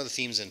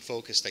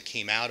that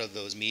came out of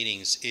those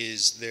meetings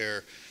is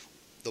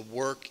the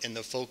work and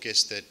the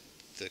focus that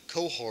the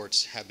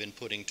cohorts have been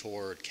putting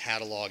toward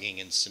cataloging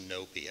in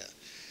Sinopia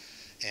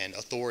and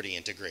authority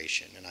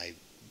integration. And I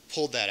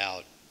pulled that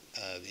out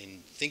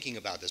in thinking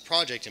about this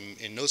project,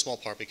 in no small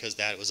part because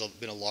that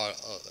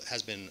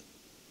has been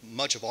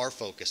much of our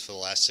focus for the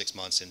last 6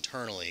 months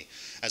internally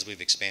as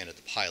we've expanded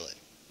the pilot.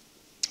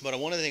 But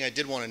one other thing I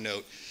did want to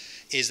note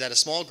is that a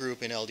small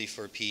group in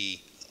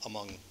LD4P,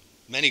 among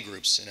many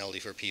groups in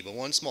LD4P, but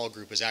one small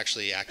group is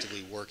actually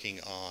actively working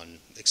on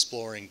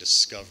exploring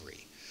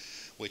discovery,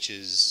 which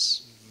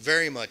is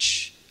very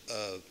much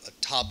a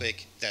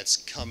topic that's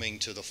coming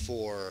to the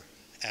fore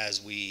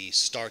as we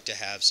start to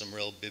have some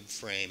real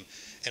BIBFRAME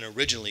and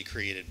originally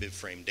created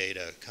BIBFRAME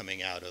data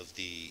coming out of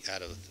the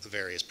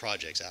various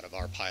projects, out of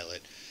our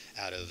pilot,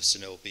 out of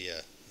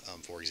Sinopia,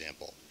 for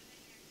example.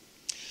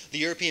 The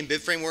European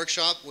BIBFRAME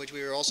workshop, which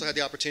we also had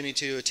the opportunity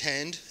to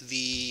attend,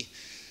 the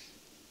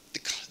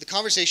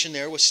conversation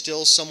there was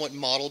still somewhat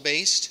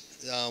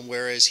model-based,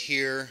 whereas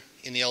here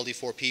in the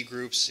LD4P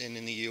groups and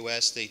in the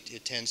US,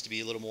 it tends to be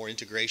a little more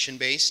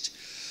integration-based.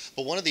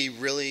 But one of the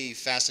really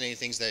fascinating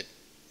things that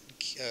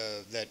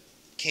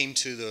came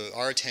to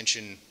our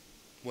attention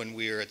when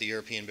we were at the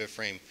European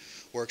BIBFRAME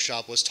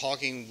workshop was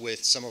talking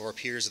with some of our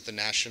peers at the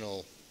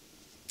National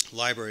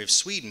Library of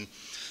Sweden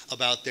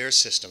about their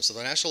system. So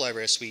the National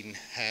Library of Sweden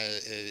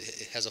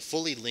has a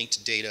fully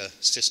linked data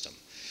system.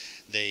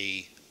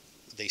 They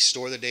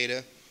store the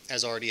data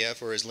as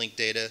RDF or as linked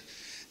data.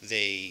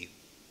 They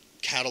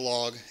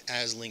catalog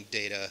as linked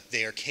data.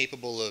 They are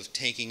capable of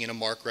taking in a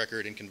MARC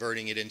record and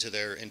converting it into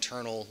their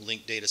internal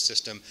linked data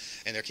system,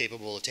 and they're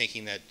capable of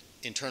taking that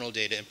internal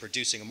data and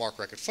producing a MARC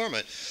record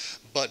format.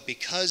 But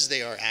because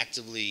they are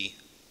actively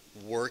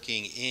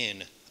working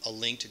in a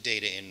linked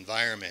data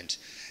environment,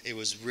 it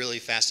was really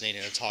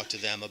fascinating to talk to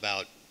them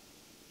about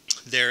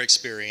their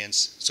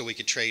experience so we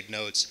could trade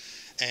notes,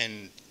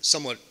 and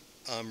somewhat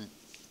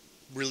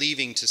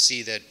relieving to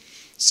see that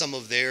some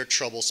of their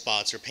trouble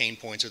spots or pain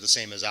points are the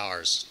same as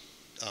ours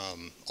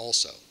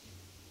also.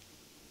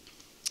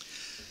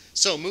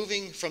 So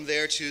moving from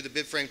there to the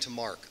BIBFRAME to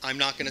MARC, I'm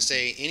not going to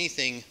say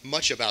anything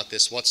much about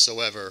this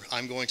whatsoever.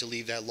 I'm going to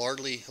leave that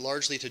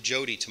largely to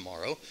Jody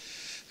tomorrow,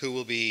 who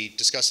will be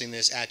discussing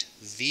this at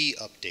the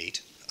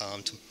update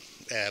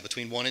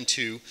between 1 and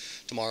 2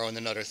 tomorrow in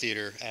the Nutter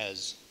Theater,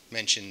 as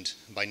mentioned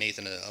by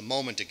Nathan a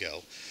moment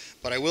ago.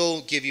 But I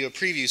will give you a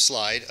preview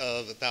slide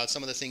about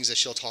some of the things that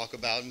she'll talk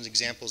about and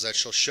examples that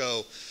she'll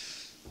show.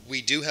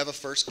 We do have a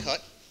first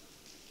cut.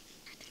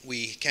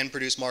 We can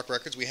produce MARC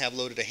records. We have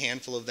loaded a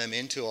handful of them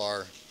into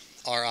our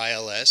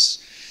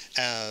ILS.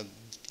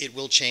 It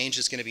will change.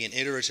 It's going to be an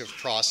iterative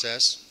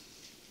process.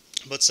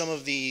 But some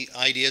of the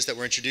ideas that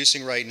we're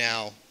introducing right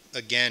now,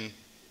 again,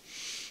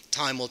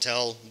 time will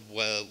tell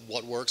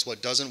what works,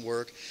 what doesn't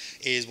work,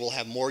 is we'll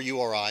have more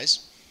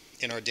URIs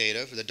in our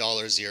data for the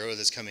 $0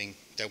 that's coming,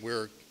 that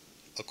we're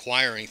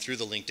acquiring through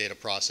the linked data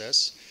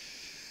process.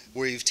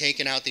 We've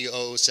taken out the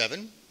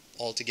 007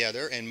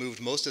 altogether and moved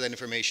most of that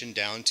information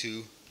down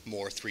to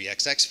more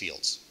 3XX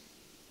fields.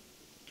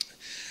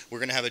 We're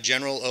going to have a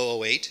general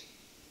 008,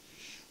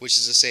 which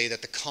is to say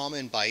that the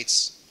common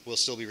bytes will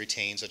still be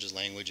retained, such as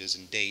languages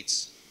and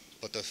dates,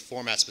 but the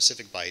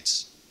format-specific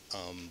bytes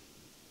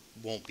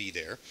won't be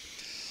there.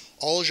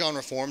 All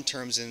genre form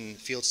terms in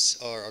fields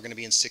are going to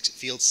be in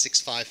field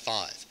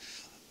 655.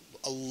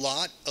 A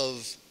lot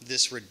of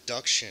this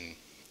reduction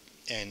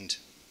and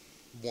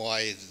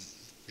why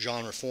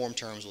genre form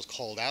terms was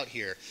called out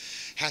here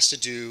has to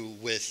do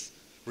with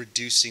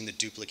reducing the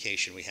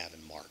duplication we have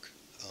in MARC.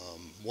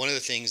 One of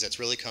the things that's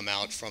really come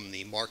out from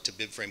the MARC to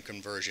BIBFRAME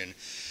conversion,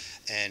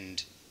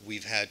 and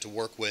we've had to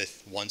work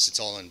with once it's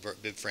all in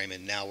BIBFRAME,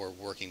 and now we're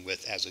working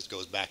with as it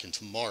goes back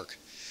into MARC,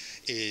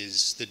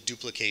 is the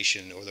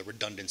duplication or the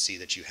redundancy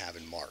that you have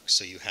in MARC.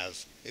 So you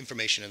have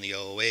information in the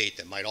 008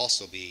 that might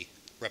also be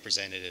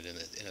represented in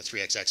a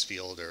 3XX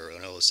field or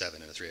an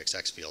 007 in a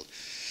 3XX field.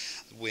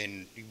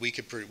 When we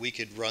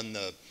could run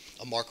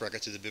a MARC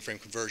record through the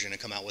BIBFRAME conversion and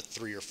come out with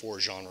 3 or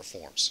 4 genre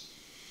forms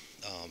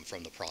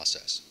from the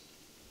process.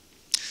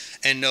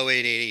 And no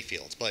 888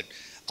 fields. But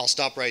I'll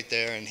stop right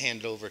there and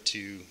hand it over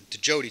to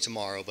Jody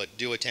tomorrow, but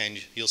do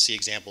attend. You'll see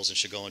examples and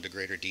should go into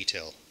greater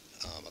detail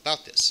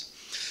about this.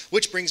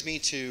 Which brings me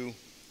to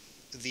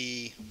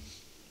the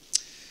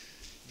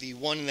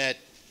one that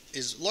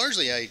is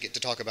largely I get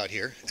to talk about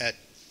here at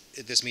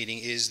this meeting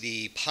is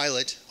the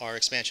pilot, our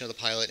expansion of the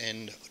pilot,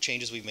 and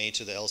changes we've made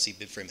to the LC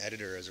BIBFRAME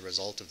editor as a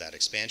result of that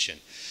expansion.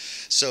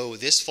 So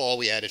this fall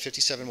we added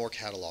 57 more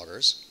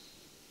catalogers.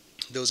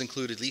 Those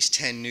include at least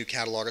 10 new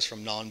catalogers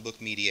from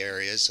non-book media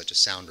areas such as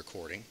sound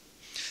recording,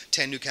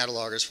 10 new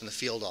catalogers from the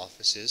field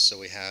offices, so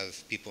we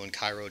have people in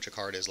Cairo,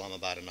 Jakarta,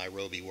 Islamabad, and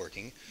Nairobi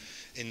working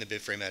in the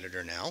BIBFRAME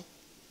editor now.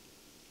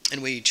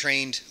 And we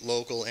trained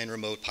local and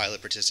remote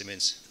pilot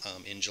participants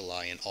in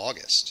July and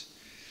August.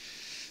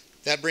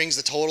 That brings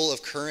the total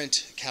of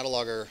current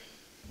catalogers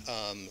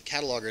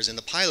in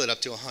the pilot up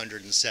to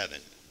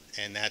 107,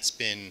 and that's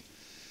been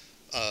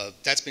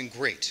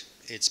great.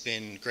 It's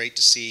been great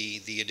to see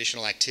the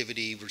additional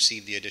activity,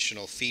 receive the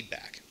additional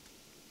feedback.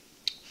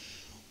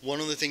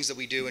 One of the things that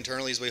we do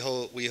internally is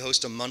we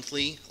host a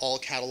monthly all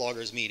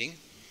catalogers meeting.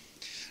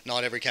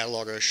 Not every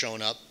cataloger has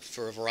shown up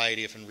for a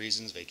variety of different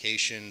reasons,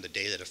 vacation, the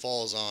day that it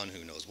falls on,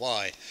 who knows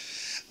why.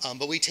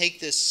 But we take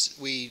this,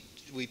 we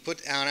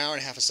put an hour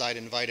and a half aside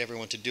and invite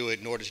everyone to do it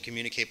in order to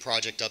communicate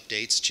project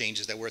updates,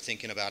 changes that we're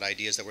thinking about,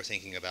 ideas that we're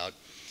thinking about,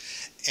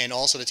 and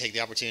also to take the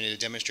opportunity to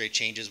demonstrate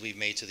changes we've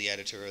made to the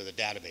editor or the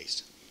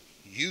database.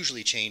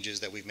 Usually changes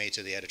that we've made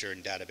to the editor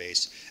and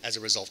database as a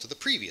result of the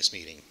previous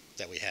meeting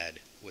that we had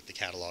with the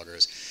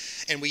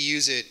catalogers. And we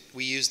use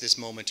this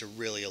moment to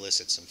really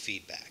elicit some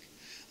feedback.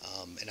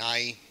 And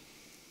I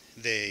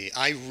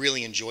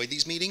really enjoy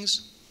these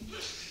meetings.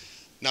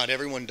 Not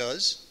everyone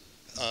does.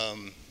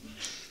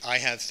 I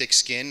have thick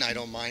skin. I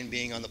don't mind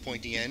being on the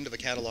pointy end of a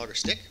cataloger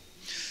stick.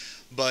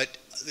 But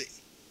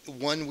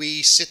when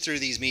we sit through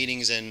these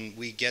meetings and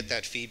we get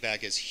that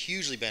feedback, it's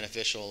hugely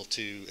beneficial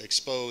to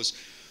expose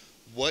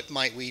what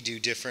might we do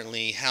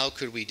differently, how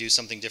could we do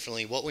something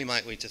differently, what we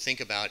might need to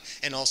think about,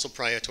 and also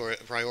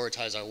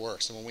prioritize our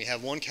work. So when we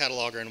have one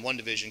cataloger in one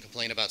division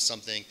complain about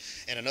something,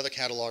 and another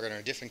cataloger in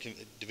a different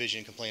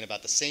division complain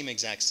about the same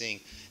exact thing,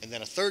 and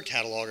then a third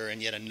cataloger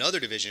in yet another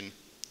division,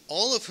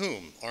 all of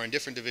whom are in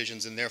different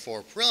divisions and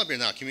therefore probably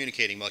not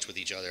communicating much with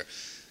each other,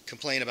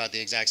 complain about the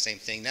exact same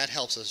thing, that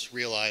helps us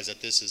realize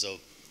that this is a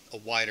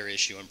wider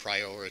issue and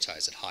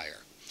prioritize it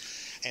higher.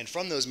 And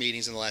from those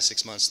meetings in the last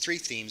 6 months, 3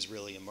 themes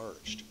really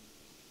emerged.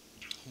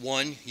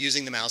 One,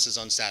 using the mouse is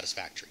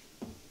unsatisfactory.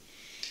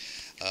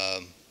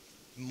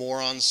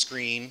 More on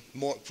screen,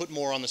 put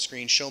more on the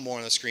screen, show more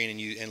on the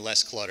screen, and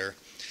less clutter.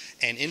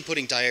 And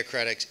inputting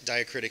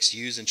diacritics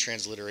used in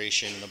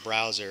transliteration in the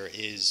browser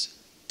is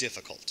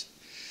difficult.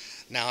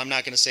 Now, I'm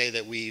not going to say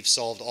that we've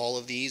solved all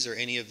of these or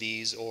any of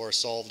these or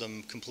solved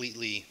them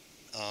completely,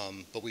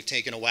 but we've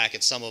taken a whack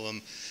at some of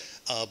them,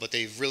 but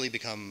they've really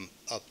become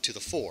up to the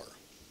fore.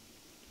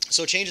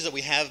 So changes that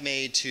we have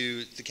made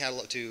to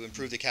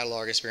improve the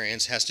catalog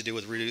experience has to do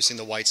with reducing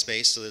the white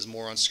space, so there's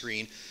more on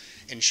screen,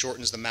 and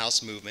shortens the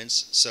mouse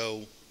movements.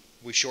 So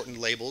we shortened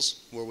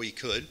labels where we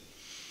could.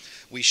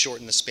 We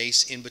shortened the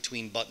space in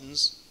between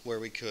buttons where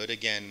we could.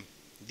 Again,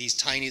 these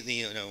tiny,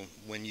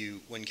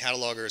 when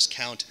catalogers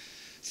count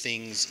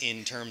things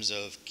in terms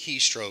of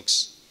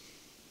keystrokes,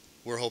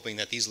 we're hoping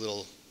that these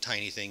little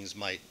tiny things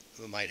might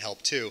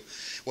help too.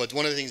 One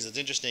of the things that's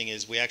interesting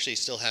is we actually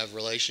still have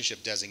relationship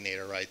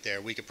designator right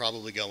there. We could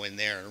probably go in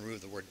there and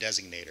remove the word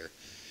designator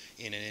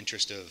in an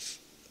interest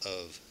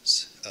of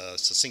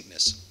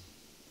succinctness.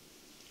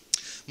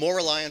 More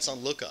reliance on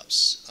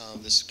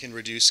lookups. This can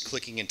reduce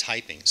clicking and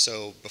typing.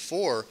 So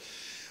before,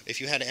 if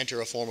you had to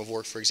enter a form of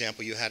work, for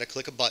example, you had to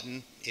click a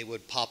button, it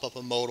would pop up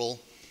a modal,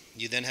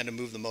 you then had to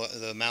move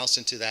the mouse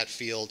into that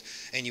field,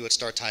 and you would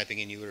start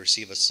typing, and you would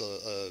receive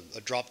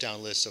a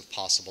drop-down list of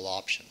possible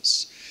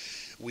options.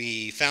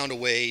 We found a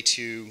way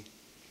to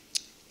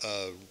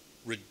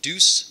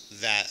reduce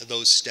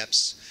those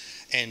steps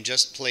and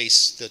just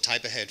place the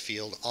type ahead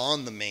field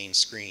on the main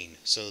screen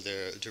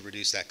to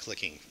reduce that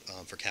clicking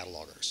for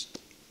catalogers.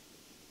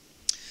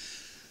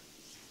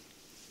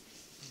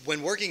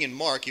 When working in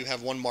MARC, you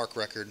have one MARC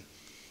record,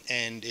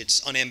 and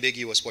it's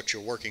unambiguous what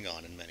you're working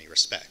on in many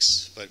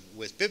respects. But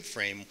with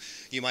BIBFRAME,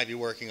 you might be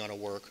working on a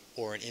work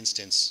or an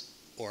instance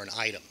or an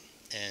item,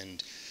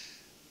 and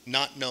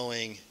not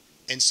knowing.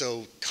 And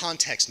so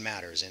context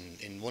matters,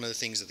 and one of the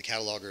things that the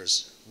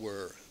catalogers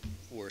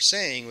were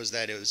saying was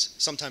that it was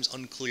sometimes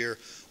unclear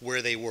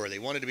where they were. They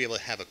wanted to be able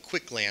to have a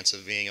quick glance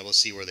of being able to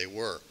see where they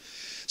were.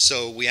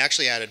 So we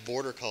actually added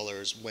border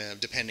colors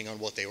depending on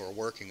what they were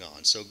working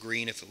on. So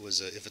green if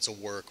it's a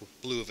work,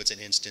 blue if it's an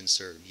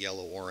instance, or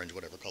yellow, orange,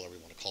 whatever color we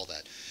want to call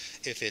that,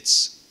 if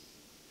it's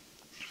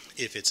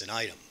an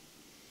item.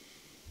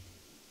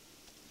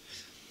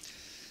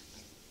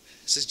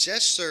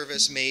 Suggest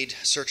service made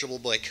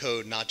searchable by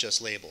code, not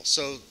just labels.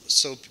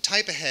 So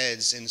type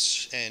aheads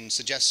and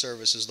suggest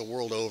services the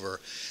world over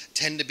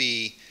tend to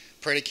be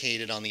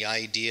predicated on the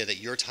idea that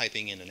you're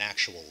typing in an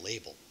actual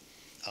label.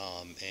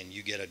 And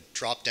you get a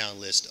drop-down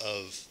list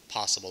of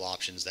possible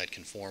options that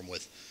conform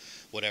with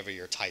whatever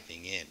you're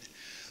typing in.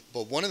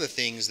 But one of the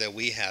things that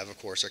we have, of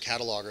course, are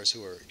catalogers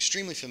who are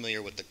extremely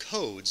familiar with the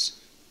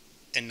codes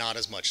and not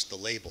as much the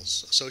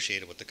labels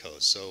associated with the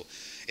codes. So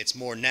it's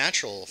more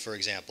natural, for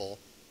example,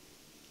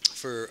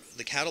 for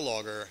the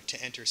cataloger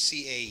to enter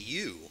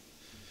CAU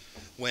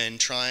when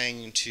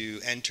trying to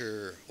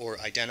enter or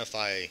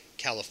identify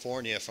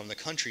California from the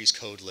country's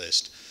code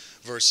list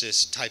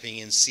versus typing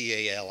in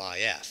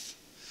CALIF.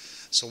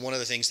 So one of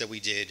the things that we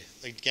did,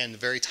 again,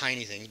 very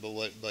tiny things,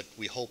 but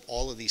we hope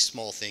all of these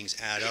small things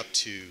add up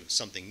to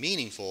something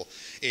meaningful,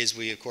 is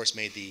we, of course,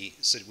 made the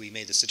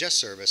suggest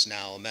service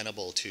now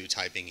amenable to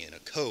typing in a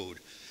code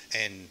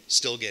and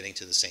still getting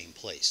to the same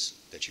place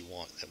that you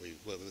want,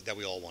 that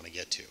we all want to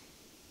get to.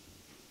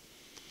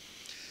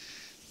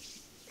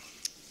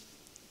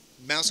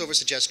 Mouse over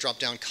suggest drop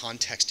down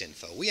context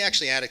info. We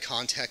actually added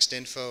context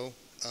info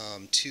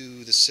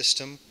to the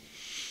system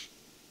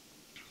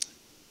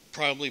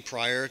probably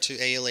prior to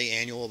ALA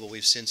Annual, but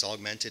we've since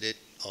augmented it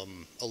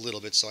a little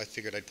bit, so I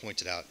figured I'd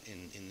point it out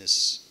in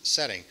this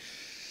setting.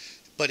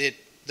 But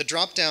the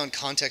drop-down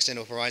context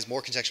info provides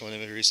more contextual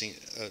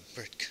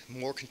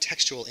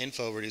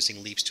info,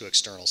 reducing leaps to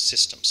external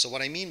systems. So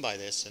what I mean by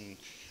this, and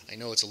I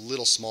know it's a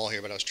little small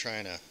here, but I was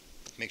trying to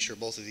make sure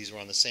both of these were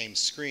on the same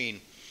screen,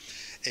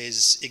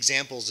 is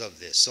examples of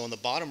this. So on the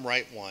bottom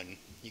right one,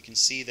 you can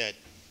see that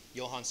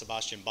Johann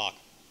Sebastian Bach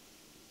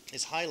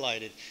is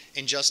highlighted,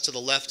 and just to the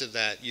left of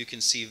that, you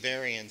can see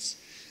variants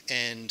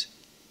and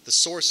the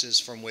sources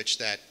from which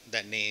that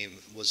name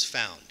was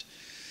found.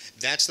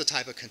 That's the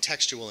type of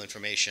contextual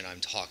information I'm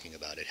talking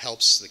about. It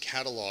helps the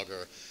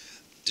cataloger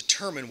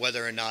determine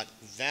whether or not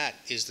that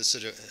is the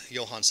sort of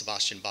Johann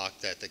Sebastian Bach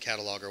that the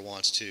cataloger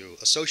wants to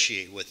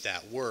associate with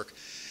that work,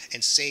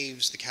 and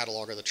saves the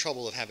cataloger the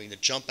trouble of having to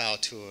jump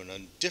out to a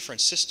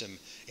different system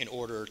in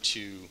order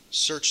to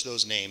search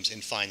those names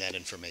and find that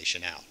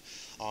information out.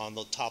 On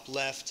the top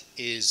left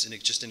is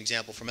just an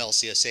example from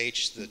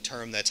LCSH. The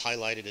term that's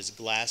highlighted is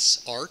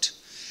glass art.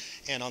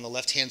 And on the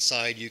left-hand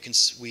side,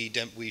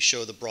 we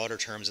show the broader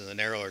terms and the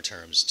narrower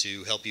terms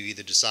to help you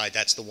either decide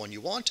that's the one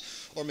you want,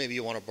 or maybe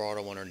you want a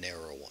broader one or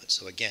narrower one.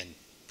 So again,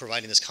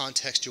 providing this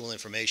contextual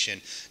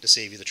information to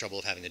save you the trouble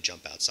of having to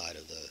jump outside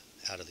of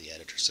the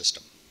editor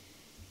system.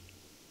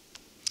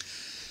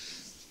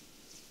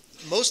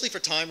 Mostly for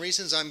time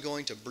reasons, I'm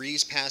going to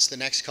breeze past the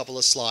next couple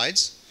of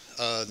slides.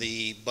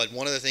 But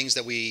one of the things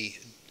that we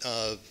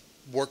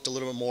worked a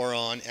little bit more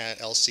on at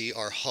LC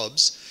are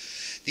hubs.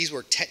 These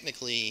were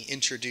technically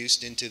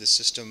introduced into the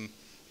system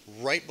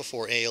right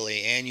before ALA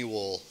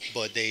Annual,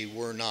 but they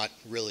were not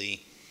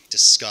really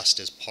discussed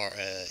as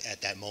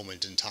at that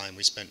moment in time.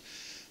 We spent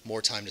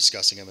more time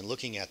discussing them and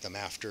looking at them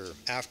after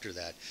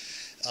that.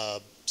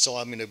 So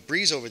I'm going to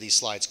breeze over these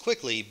slides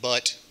quickly,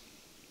 but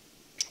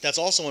that's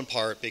also in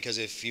part because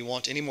if you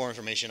want any more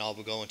information, I'll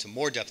go into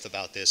more depth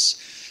about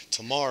this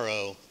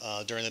tomorrow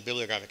during the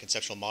Bibliographic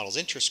Conceptual Models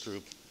Interest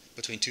Group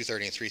between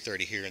 2:30 and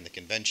 3:30 here in the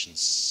Convention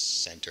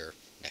Center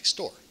next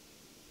door.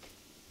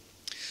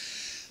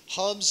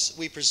 Hubs,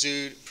 we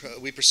pursued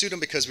them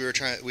because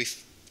we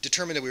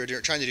determined that we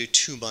were trying to do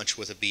too much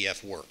with a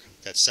BF work,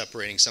 that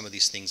separating some of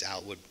these things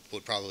out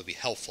would probably be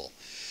helpful.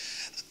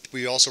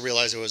 We also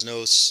realized there was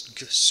no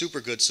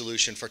super good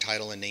solution for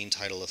title and name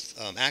title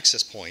of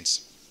access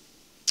points.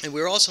 And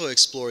we also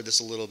explored this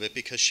a little bit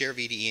because Cher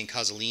VDE and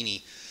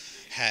Casalini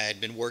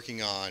had been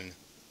working on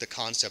the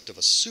concept of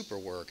a super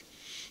work,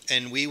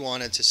 and we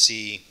wanted to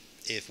see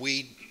if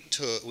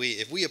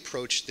we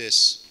approached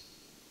this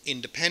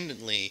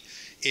independently,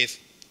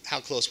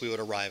 how close we would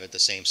arrive at the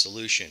same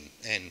solution.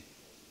 And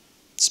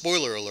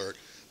spoiler alert,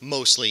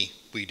 mostly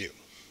we do.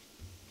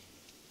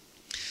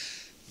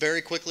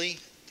 Very quickly,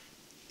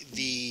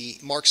 the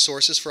MARC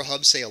sources for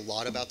hubs say a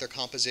lot about their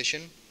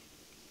composition.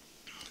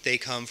 They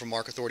come from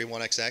MARC Authority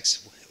 1XX,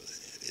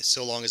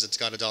 so long as it's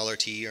got a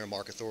 $T or a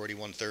MARC Authority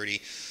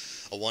 130,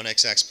 a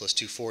 1XX plus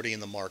 240 in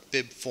the MARC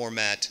BIB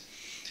format,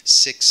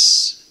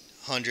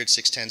 600,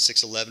 610,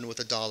 611 with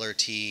a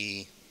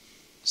 $T,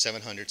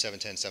 700,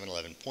 710,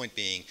 711. Point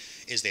being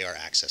is they are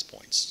access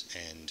points,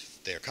 and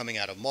they're coming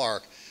out of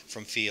MARC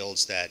from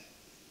fields that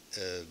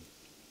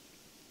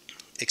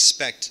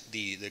expect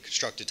the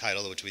constructed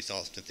title, which we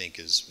often think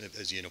is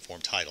as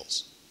uniform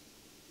titles.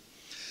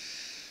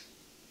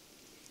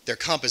 Their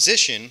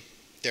composition,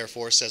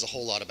 therefore, says a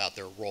whole lot about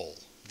their role.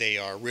 They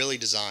are really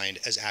designed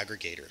as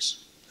aggregators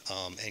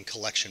and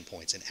collection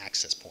points and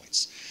access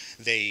points.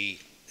 They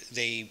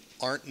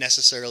aren't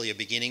necessarily a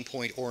beginning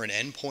point or an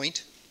end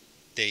point.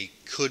 They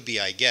could be,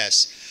 I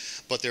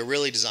guess, but they're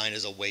really designed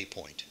as a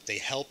waypoint. They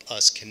help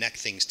us connect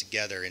things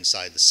together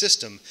inside the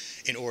system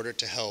in order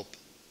to help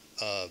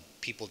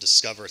people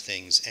discover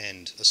things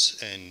and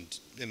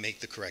make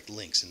the correct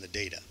links in the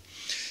data.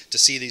 To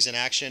see these in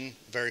action,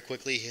 very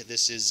quickly,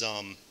 this is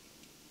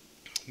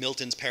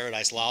Milton's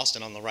Paradise Lost,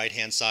 and on the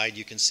right-hand side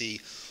you can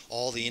see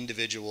all the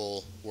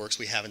individual works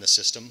we have in the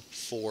system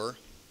for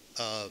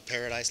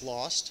Paradise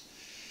Lost.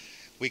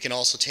 We can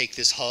also take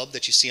this hub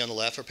that you see on the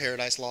left for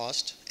Paradise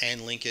Lost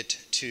and link it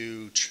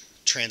to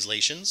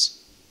translations.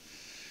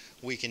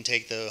 We can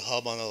take the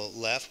hub on the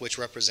left, which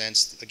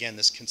represents, again,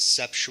 this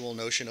conceptual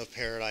notion of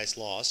Paradise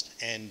Lost,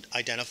 and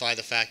identify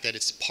the fact that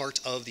it's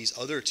part of these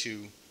other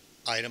two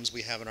items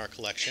we have in our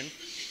collection.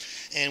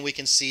 And we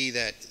can see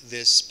that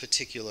this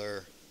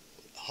particular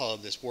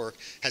hub, this work,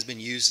 has been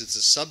used as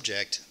a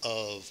subject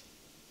of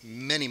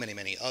many, many,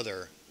 many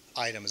other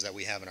items that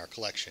we have in our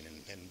collection.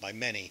 And by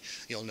many,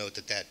 you'll note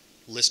that that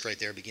list right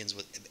there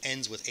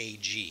ends with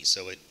AG,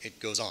 so it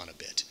goes on a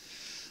bit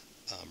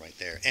right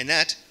there. And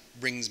that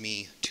brings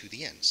me to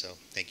the end. So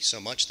thank you so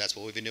much. That's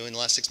what we've been doing the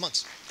last 6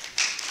 months.